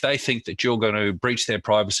trust. If they think that you're going to breach their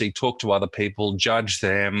privacy, talk to other people, judge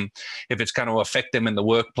them, if it's going to affect them in the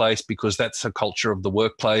workplace, because that's the culture of the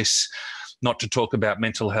workplace, not to talk about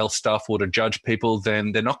mental health stuff or to judge people,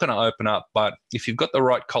 then they're not going to open up. But if you've got the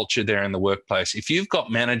right culture there in the workplace, if you've got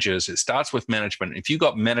managers, it starts with management. If you've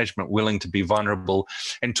got management willing to be vulnerable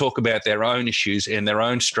and talk about their own issues and their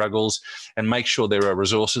own struggles and make sure there are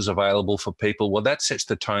resources available for people, well, that sets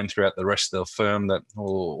the tone throughout the rest of the firm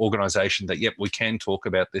or organisation that, yep, we can talk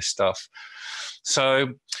about this stuff. So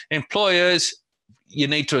employers, you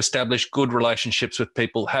need to establish good relationships with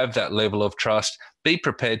people, have that level of trust, be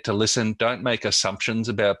prepared to listen, don't make assumptions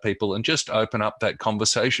about people, and just open up that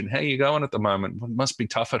conversation. How are you going at the moment? It must be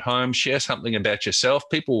tough at home. Share something about yourself.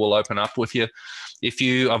 People will open up with you if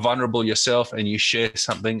you are vulnerable yourself and you share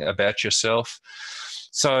something about yourself.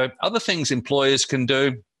 So other things employers can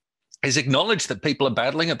do is acknowledge that people are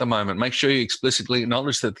battling at the moment. Make sure you explicitly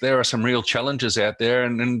acknowledge that there are some real challenges out there,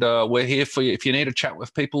 and we're here for you. If you need a chat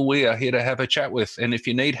with people, we are here to have a chat with. And if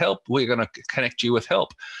you need help, we're going to connect you with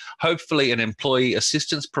help. Hopefully an employee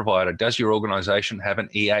assistance provider. Does your organisation have an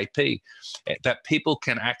EAP that people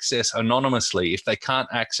can access anonymously? If they can't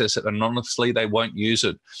access it anonymously, they won't use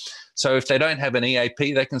it. So if they don't have an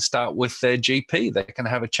EAP, they can start with their GP. They can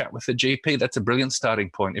have a chat with the GP. That's a brilliant starting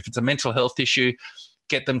point. If it's a mental health issue,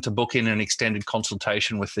 get them to book in an extended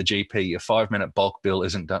consultation with the GP. Your 5-minute bulk bill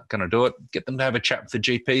isn't going to do it. Get them to have a chat with the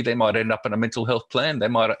GP. They might end up in a mental health plan. They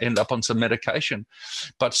might end up on some medication.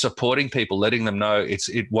 But supporting people, letting them know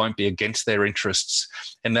it won't be against their interests,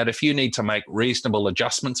 and that if you need to make reasonable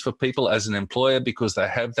adjustments for people as an employer because they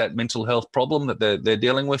have that mental health problem that they're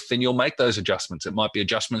dealing with, then you'll make those adjustments. It might be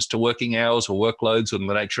adjustments to working hours or workloads or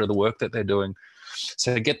the nature of the work that they're doing.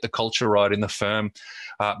 So get the culture right in the firm,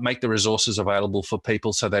 make the resources available for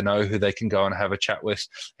people so they know who they can go and have a chat with.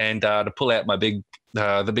 And to pull out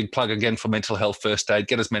the big plug again for mental health first aid,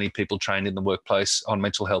 get as many people trained in the workplace on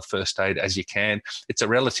mental health first aid as you can. It's a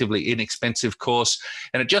relatively inexpensive course,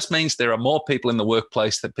 and it just means there are more people in the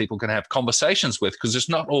workplace that people can have conversations with, because there's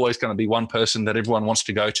not always going to be one person that everyone wants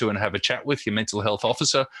to go to and have a chat with, your mental health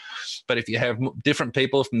officer. But if you have different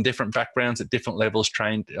people from different backgrounds at different levels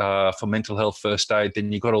trained for mental health first aid,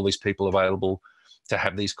 then you've got all these people available to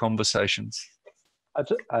have these conversations.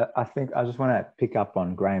 I think I just want to pick up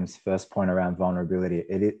on Graeme's first point around vulnerability.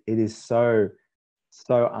 It is so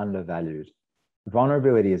undervalued.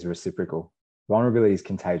 Vulnerability is reciprocal. Vulnerability is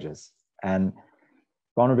contagious, and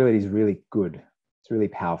vulnerability is really good. It's really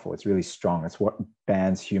powerful. It's really strong. It's what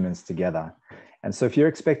bands humans together. And so if you're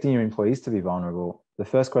expecting your employees to be vulnerable, the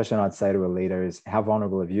first question I'd say to a leader is, how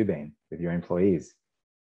vulnerable have you been with your employees?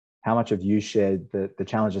 How much have you shared the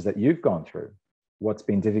challenges that you've gone through? What's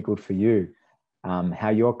been difficult for you? How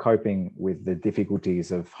you're coping with the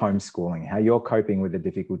difficulties of homeschooling, how you're coping with the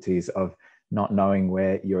difficulties of not knowing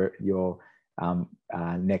where your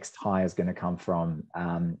next hire is going to come from,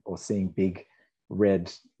 or seeing big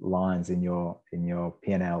red lines in your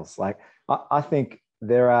P&Ls. Like I think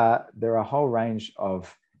there are a whole range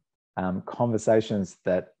of conversations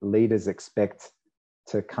that leaders expect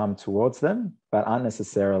to come towards them, but aren't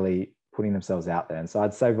necessarily putting themselves out there. And so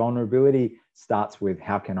I'd say vulnerability starts with,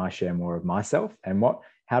 how can I share more of myself, and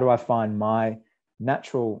how do I find my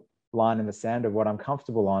natural line in the sand of what I'm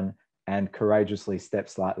comfortable on, and courageously step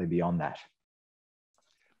slightly beyond that.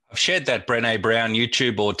 I've shared that Brené Brown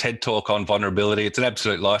YouTube or TED Talk on vulnerability. It's an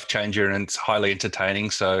absolute life changer, and it's highly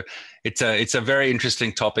entertaining. So it's a very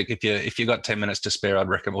interesting topic. If you got 10 minutes to spare, I'd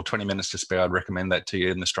recommend, or 20 minutes to spare, I'd recommend that to you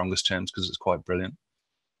in the strongest terms, because it's quite brilliant.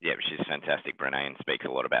 Yeah, she's fantastic, Brené, and speaks a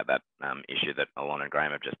lot about that issue that Alon and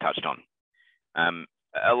Graeme have just touched on.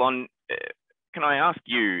 Alon, can I ask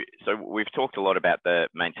you, so we've talked a lot about the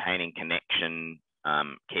maintaining connection,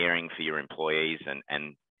 caring for your employees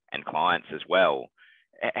and clients as well.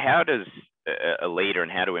 How does a leader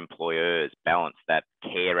and how do employers balance that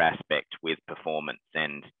care aspect with performance?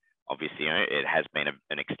 And obviously, it has been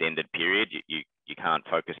an extended period. You can't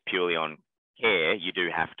focus purely on care. You do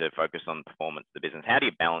have to focus on performance of the business. How do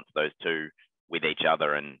you balance those two with each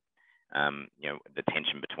other, and the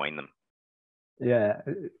tension between them? Yeah,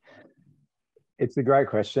 it's a great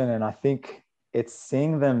question, and I think it's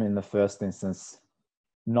seeing them in the first instance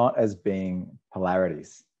not as being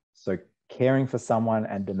polarities. So caring for someone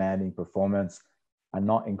and demanding performance are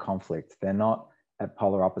not in conflict. They're not at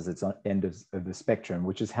polar opposites on end of the spectrum,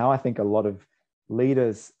 which is how I think a lot of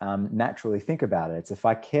leaders naturally think about it. It's, if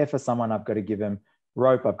I care for someone, I've got to give him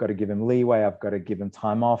rope, I've got to give him leeway, I've got to give him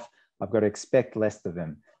time off, I've got to expect less of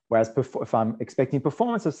him. Whereas if I'm expecting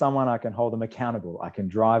performance of someone, I can hold them accountable, I can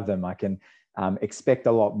drive them, I can expect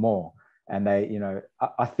a lot more. And they,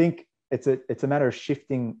 I think it's a matter of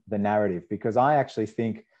shifting the narrative, because I actually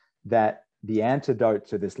think that the antidote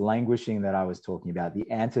to this languishing that I was talking about, the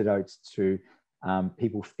antidotes to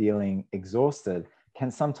people feeling exhausted,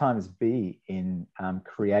 can sometimes be in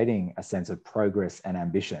creating a sense of progress and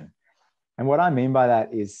ambition. And what I mean by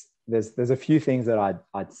that is there's a few things that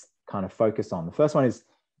I'd kind of focus on. The first one is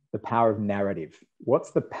the power of narrative.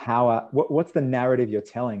 What's the power? What's the narrative you're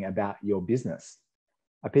telling about your business?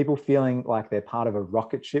 Are people feeling like they're part of a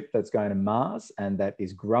rocket ship that's going to Mars and that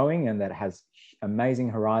is growing and that has amazing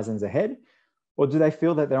horizons ahead? Or do they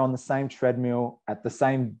feel that they're on the same treadmill at the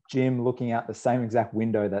same gym, looking out the same exact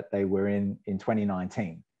window that they were in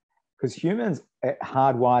 2019? Because humans are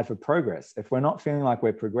hardwired for progress. If we're not feeling like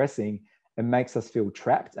we're progressing, it makes us feel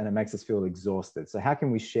trapped and it makes us feel exhausted. So how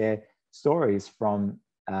can we share stories from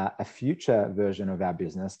a future version of our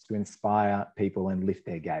business to inspire people and lift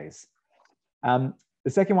their gaze? The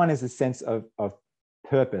second one is a sense of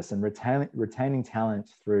purpose and retaining talent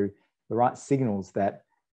through the right signals that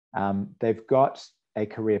they've got a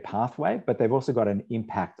career pathway, but they've also got an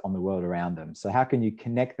impact on the world around them. So how can you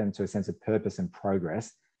connect them to a sense of purpose and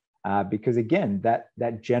progress? Because again,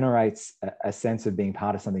 that generates a sense of being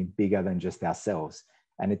part of something bigger than just ourselves.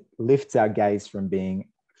 And it lifts our gaze from being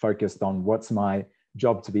focused on what's my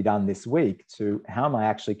job to be done this week to how am I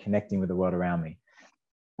actually connecting with the world around me?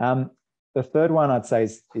 The third one I'd say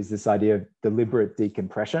is this idea of deliberate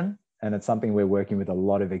decompression. And it's something we're working with a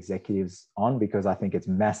lot of executives on, because I think it's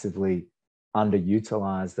massively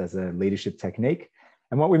underutilized as a leadership technique.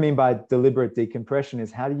 And what we mean by deliberate decompression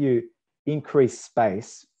is, how do you increase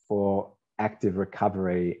space for active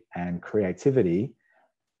recovery and creativity?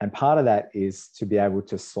 And part of that is to be able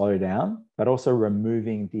to slow down, but also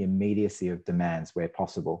removing the immediacy of demands where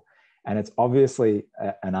possible. And it's obviously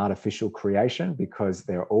an artificial creation, because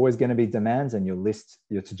there are always going to be demands and your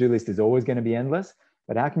to-do list is always going to be endless.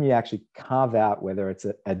 But how can you actually carve out, whether it's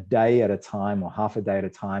a day at a time or half a day at a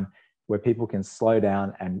time, where people can slow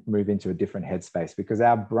down and move into a different headspace? Because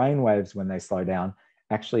our brainwaves, when they slow down,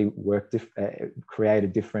 actually create a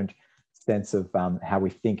different sense of how we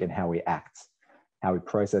think and how we act, how we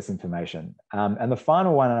process information. And the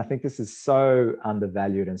final one, and I think this is so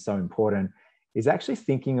undervalued and so important, is actually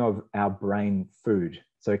thinking of our brain food.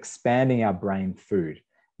 So expanding our brain food.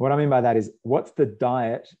 What I mean by that is, what's the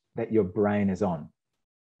diet that your brain is on?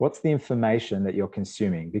 What's the information that you're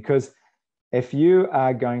consuming? Because if you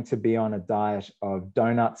are going to be on a diet of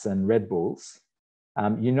donuts and Red Bulls,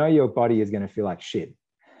 your body is going to feel like shit.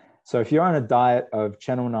 So if you're on a diet of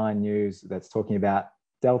Channel 9 news that's talking about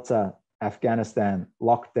Delta, Afghanistan,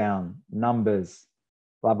 lockdown, numbers,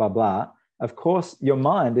 blah, blah, blah, of course, your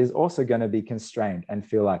mind is also going to be constrained and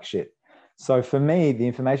feel like shit. So for me, the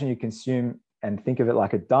information you consume, and think of it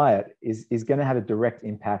like a diet, is going to have a direct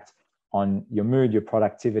impact on your mood, your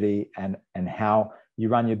productivity, and how you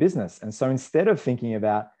run your business. And so instead of thinking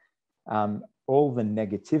about all the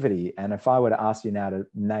negativity, and if I were to ask you now to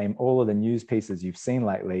name all of the news pieces you've seen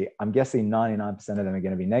lately, I'm guessing 99% of them are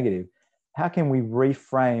going to be negative. How can we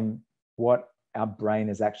reframe what our brain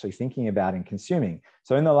is actually thinking about and consuming?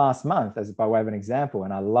 So in the last month, as by way of an example,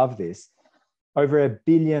 and I love this, over 1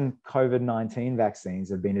 billion COVID-19 vaccines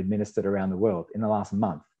have been administered around the world in the last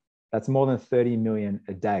month. That's more than 30 million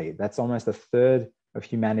a day. That's almost a third of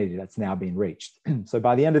humanity that's now been reached. So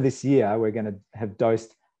by the end of this year, we're going to have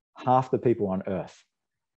dosed half the people on Earth.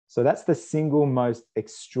 So that's the single most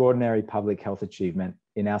extraordinary public health achievement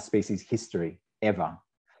in our species history ever.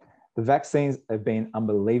 The vaccines have been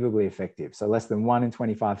unbelievably effective. So less than 1 in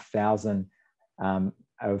 25,000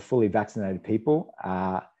 of fully vaccinated people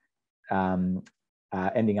are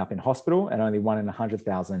ending up in hospital, and only 1 in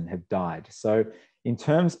 100,000 have died. So in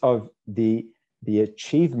terms of the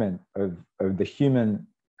achievement of the human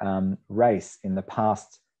race in the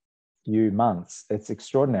past few months, it's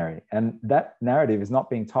extraordinary. And that narrative is not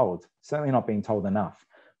being told, certainly not being told enough.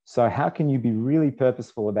 So how can you be really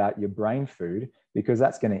purposeful about your brain food? Because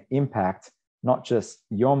that's going to impact not just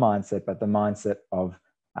your mindset, but the mindset of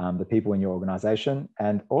the people in your organization,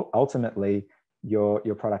 and ultimately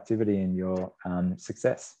your productivity and your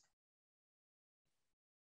success.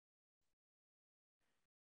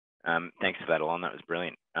 Thanks for that, Alon. That was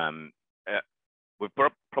brilliant. We've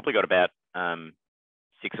probably got about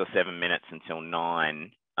 6 or 7 minutes until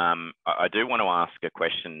 9. I do want to ask a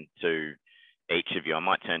question to each of you. I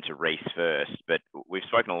might turn to Reece first, but we've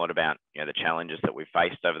spoken a lot about the challenges that we've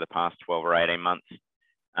faced over the past 12 or 18 months.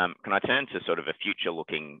 Can I turn to sort of a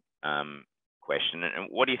future-looking question? And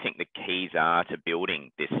what do you think the keys are to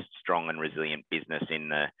building this strong and resilient business in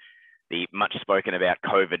the much spoken about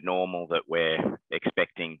COVID normal that we're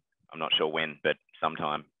expecting? I'm not sure when, but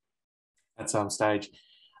sometime. At some stage.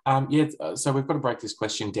 So we've got to break this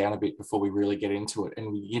question down a bit before we really get into it.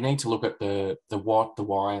 And you need to look at the what, the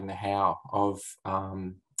why, and the how of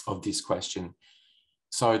this question.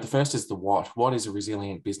 So the first is the what. What is a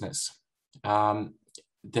resilient business?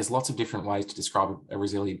 There's lots of different ways to describe a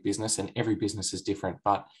resilient business, and every business is different.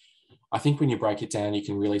 But I think when you break it down, you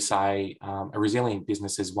can really say a resilient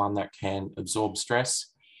business is one that can absorb stress,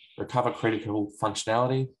 recover critical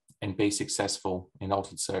functionality, and be successful in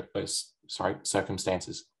altered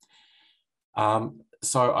circumstances.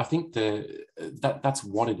 So I think that's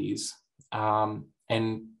what it is. And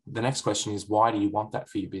the next question is, why do you want that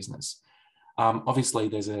for your business? Obviously,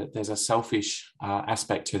 there's a selfish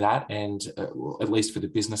aspect to that, and at least for the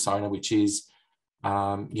business owner, which is,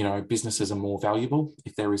 businesses are more valuable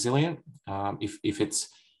if they're resilient. If it's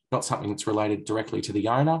not something that's related directly to the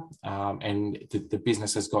owner, and the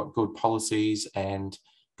business has got good policies and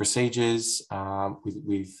procedures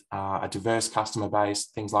with a diverse customer base,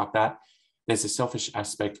 things like that, there's a selfish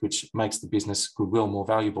aspect which makes the business goodwill more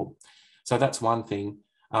valuable. So that's one thing.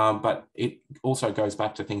 But it also goes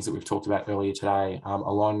back to things that we've talked about earlier today.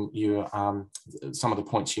 Along some of the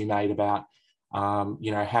points you made about, how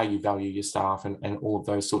you value your staff and all of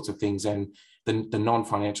those sorts of things, and the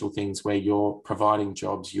non-financial things where you're providing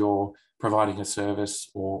jobs, you're providing a service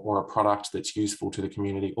or a product that's useful to the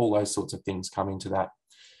community. All those sorts of things come into that.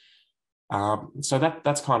 So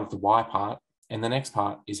that's kind of the why part. And the next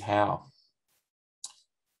part is how.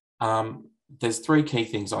 There's 3 key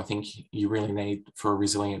things I think you really need for a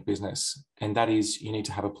resilient business, and that is you need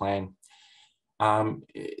to have a plan.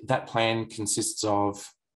 That plan consists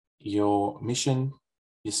of your mission,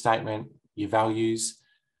 your statement, your values,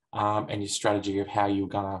 and your strategy of how you're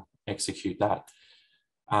going to execute that.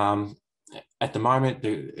 At the moment,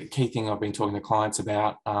 the key thing I've been talking to clients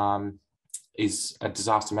about is a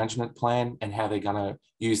disaster management plan and how they're going to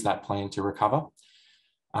use that plan to recover.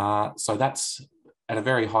 So that's at a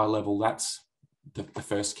very high level, that's the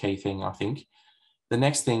first key thing, I think. The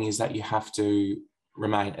next thing is that you have to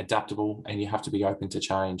remain adaptable and you have to be open to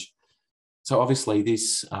change. So obviously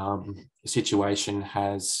this situation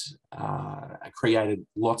has created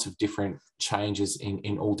lots of different changes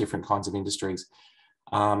in all different kinds of industries.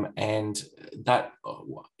 And that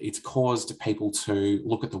it's caused people to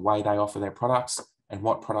look at the way they offer their products and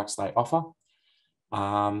what products they offer,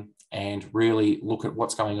 and really look at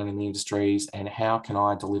what's going on in the industries and how can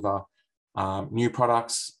I deliver new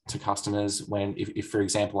products to customers when, if for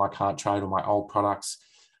example, I can't trade or my old products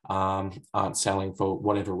aren't selling for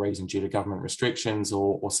whatever reason due to government restrictions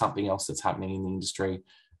or something else that's happening in the industry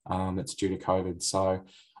that's due to COVID. So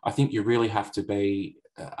I think you really have to be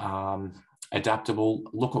adaptable,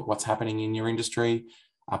 look at what's happening in your industry.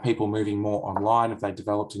 Are people moving more online? Have they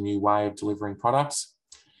developed a new way of delivering products?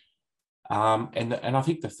 And I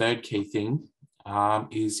think the third key thing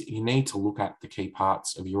is you need to look at the key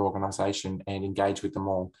parts of your organisation and engage with them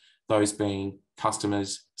all. those being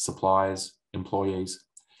customers, suppliers, employees.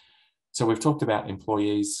 So we've talked about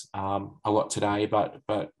employees a lot today, but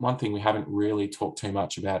one thing we haven't really talked too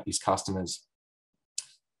much about is customers.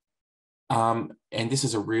 And this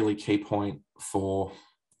is a really key point for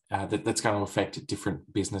that's going to affect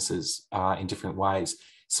different businesses in different ways.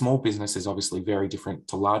 Small business is obviously very different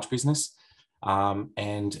to large business,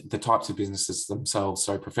 and the types of businesses themselves,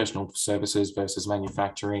 so professional services versus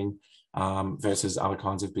manufacturing versus other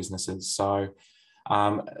kinds of businesses. So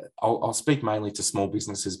I'll speak mainly to small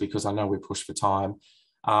businesses because I know we're pushed for time,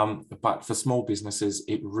 but for small businesses,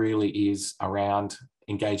 it really is around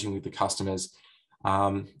engaging with the customers.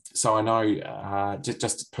 So I know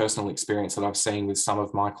just personal experience that I've seen with some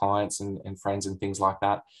of my clients and friends and things like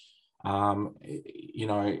that. You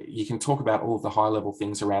know, you can talk about all of the high level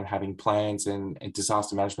things around having plans and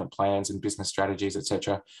disaster management plans and business strategies,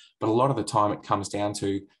 etc. But a lot of the time it comes down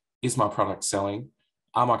to, is my product selling?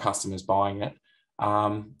 Are my customers buying it?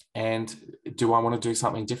 And do I want to do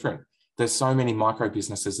something different? There's so many micro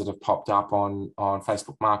businesses that have popped up on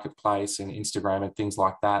Facebook Marketplace and Instagram and things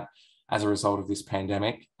like that as a result of this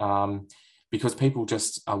pandemic, because people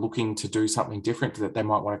just are looking to do something different, that they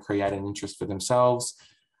might want to create an interest for themselves,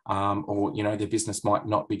 or, you know, their business might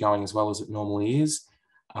not be going as well as it normally is.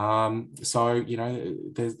 So, you know,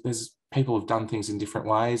 there's people have done things in different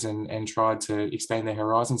ways and tried to expand their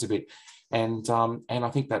horizons a bit. And I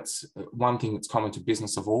think that's one thing that's common to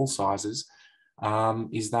business of all sizes,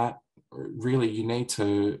 is that really you need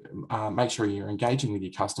to make sure you're engaging with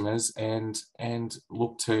your customers and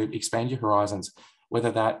look to expand your horizons,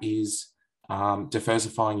 whether that is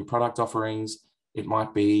diversifying your product offerings. It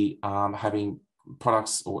might be having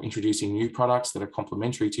products or introducing new products that are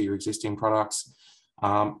complementary to your existing products.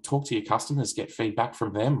 Talk to your customers, get feedback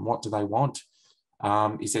from them. What do they want?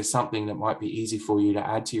 Is there something that might be easy for you to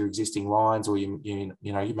add to your existing lines or your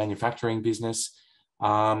manufacturing business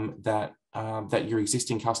that your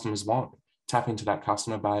existing customers want? Tap into that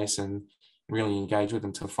customer base and really engage with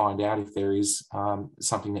them to find out if there is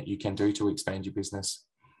something that you can do to expand your business.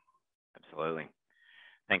 Absolutely.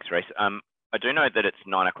 Thanks, Reece. I do know that it's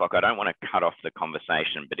 9 o'clock. I don't want to cut off the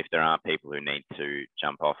conversation, but if there are people who need to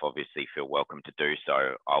jump off, obviously feel welcome to do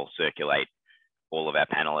so. I'll circulate all of our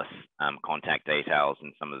panelists' contact details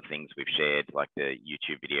and some of the things we've shared, like the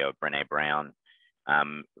YouTube video of Brené Brown,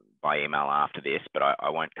 by email after this, but I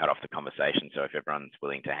won't cut off the conversation. So if everyone's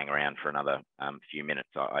willing to hang around for another few minutes,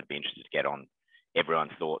 I'd be interested to get on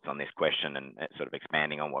everyone's thoughts on this question and sort of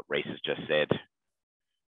expanding on what Reece has just said.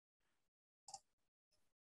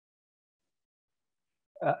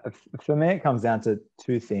 For me, it comes down to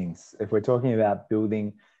two things. If we're talking about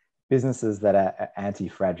building businesses that are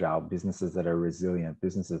anti-fragile, businesses that are resilient,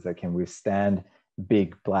 businesses that can withstand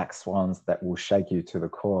big black swans that will shake you to the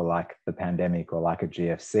core, like the pandemic or like a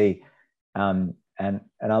GFC. And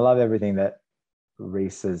I love everything that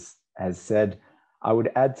Reece has said. I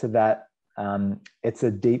would add to that, it's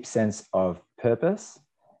a deep sense of purpose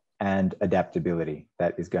and adaptability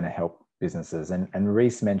that is going to help businesses. And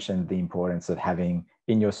Reece mentioned the importance of having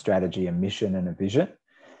in your strategy a mission and a vision.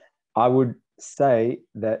 I would say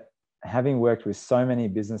that having worked with so many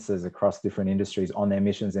businesses across different industries on their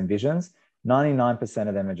missions and visions, 99%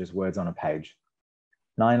 of them are just words on a page.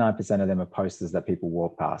 99% of them are posters that people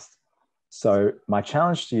walk past. So my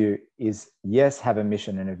challenge to you is, yes, have a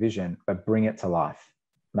mission and a vision, but bring it to life.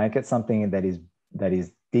 Make it something that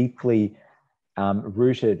is deeply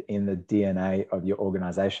rooted in the DNA of your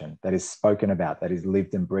organization, that is spoken about, that is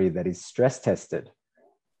lived and breathed, that is stress tested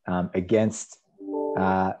against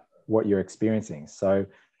what you're experiencing. So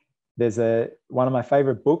there's one of my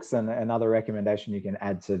favorite books, and another recommendation you can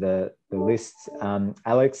add to the list,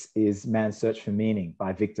 Alex, is Man's Search for Meaning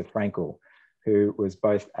by Viktor Frankl, who was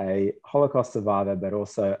both a Holocaust survivor, but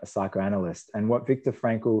also a psychoanalyst. And what Viktor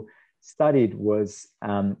Frankl studied was,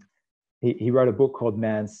 he wrote a book called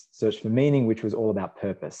Man's Search for Meaning, which was all about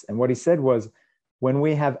purpose. And what he said was, when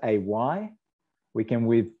we have a why, we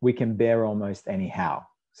can bear almost any how.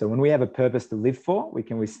 So when we have a purpose to live for, we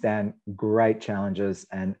can withstand great challenges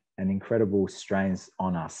and incredible strains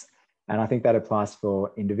on us. And I think that applies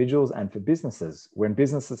for individuals and for businesses. When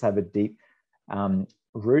businesses have a deep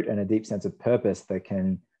root and a deep sense of purpose, they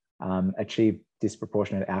can achieve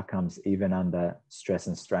disproportionate outcomes even under stress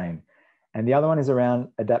and strain. And the other one is around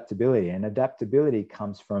adaptability. And adaptability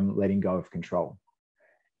comes from letting go of control.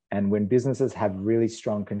 And when businesses have really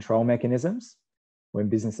strong control mechanisms, when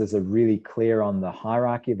businesses are really clear on the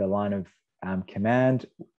hierarchy, the line of command,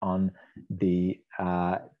 on the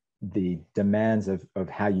demands of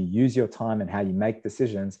how you use your time and how you make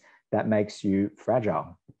decisions, that makes you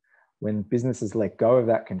fragile. when businesses let go of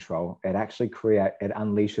that control, it actually it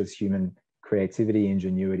unleashes human creativity,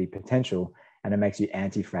 ingenuity, potential, and it makes you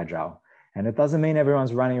anti-fragile. And it doesn't mean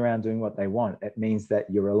everyone's running around doing what they want. It means that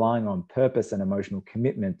you're relying on purpose and emotional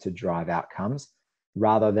commitment to drive outcomes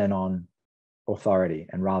rather than on authority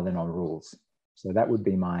and rather than on rules. So that would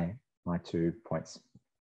be my 2 points.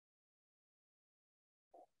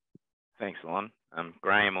 Thanks, Alon.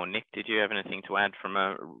 Graeme or Nick, did you have anything to add from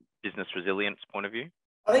a business resilience point of view?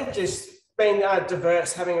 I think just being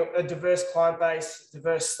diverse, having a diverse client base,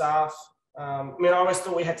 diverse staff. I mean, I always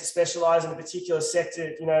thought we had to specialise in a particular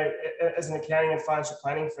sector, you know, as an accounting and financial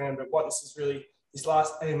planning firm. But what this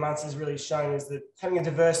last 18 months has really shown is that having a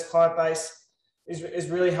diverse client base is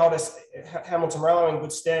really held us, Hamilton Morello, in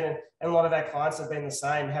good stead. And a lot of our clients have been the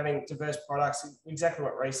same, having diverse products, exactly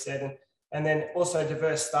what Reece said. And then also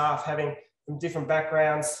diverse staff, having from different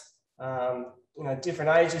backgrounds, you know,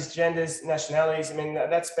 different ages, genders, nationalities. I mean,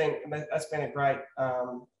 that's been a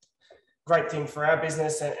great thing for our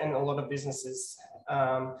business and a lot of businesses.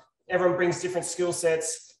 Everyone brings different skill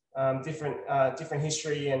sets, different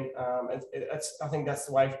history, and I think that's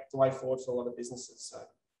the way forward for a lot of businesses. So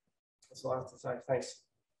that's all I have to say. Thanks.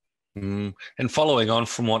 And following on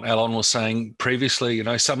from what Alon was saying previously, you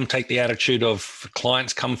know, some take the attitude of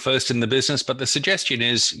clients come first in the business, but the suggestion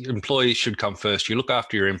is employees should come first. You look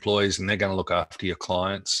after your employees and they're going to look after your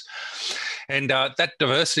clients. And that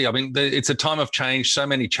diversity, I mean, it's a time of change, so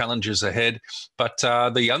many challenges ahead, but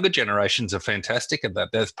the younger generations are fantastic at that.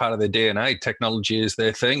 That's part of their DNA. Technology is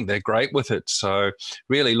their thing. They're great with it. So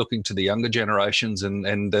really looking to the younger generations,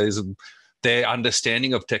 and their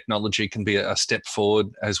understanding of technology can be a step forward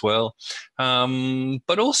as well.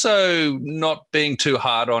 But also not being too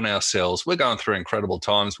hard on ourselves. We're going through incredible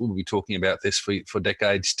times. We'll be talking about this for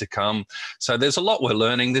decades to come. So there's a lot we're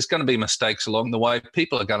learning. There's going to be mistakes along the way.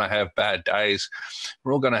 People are going to have bad days.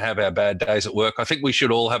 We're all going to have our bad days at work. I think we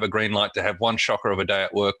should all have a green light to have one shocker of a day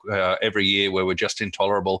at work every year where we're just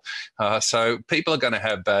intolerable. So people are going to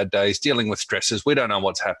have bad days dealing with stresses. We don't know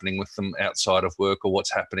what's happening with them outside of work or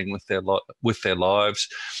what's happening with their lives,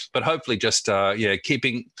 but hopefully just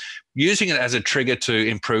using it as a trigger to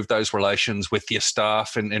improve those relations with your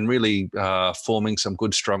staff and really forming some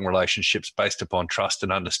good, strong relationships based upon trust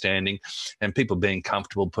and understanding, and people being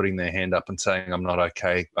comfortable putting their hand up and saying, I'm not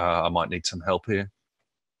okay, I might need some help here.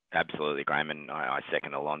 Absolutely, Graeme, and I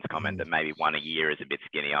second Alon's comment that maybe one a year is a bit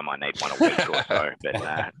skinny. I might need one a week or so, but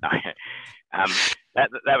no. That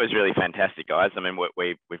was really fantastic, guys. I mean,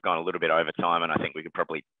 we've gone a little bit over time, and I think we could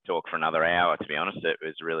probably talk for another hour, to be honest. It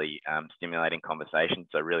was really stimulating conversation,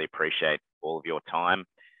 so really appreciate all of your time.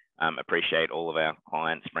 Appreciate all of our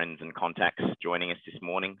clients, friends, and contacts joining us this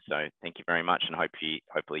morning. So thank you very much, and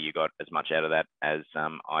hopefully you got as much out of that as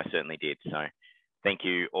I certainly did. So thank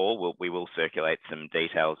you all. We will circulate some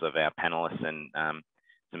details of our panelists and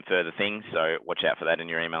some further things. So watch out for that in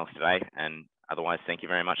your emails today. And otherwise, thank you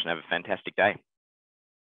very much and have a fantastic day.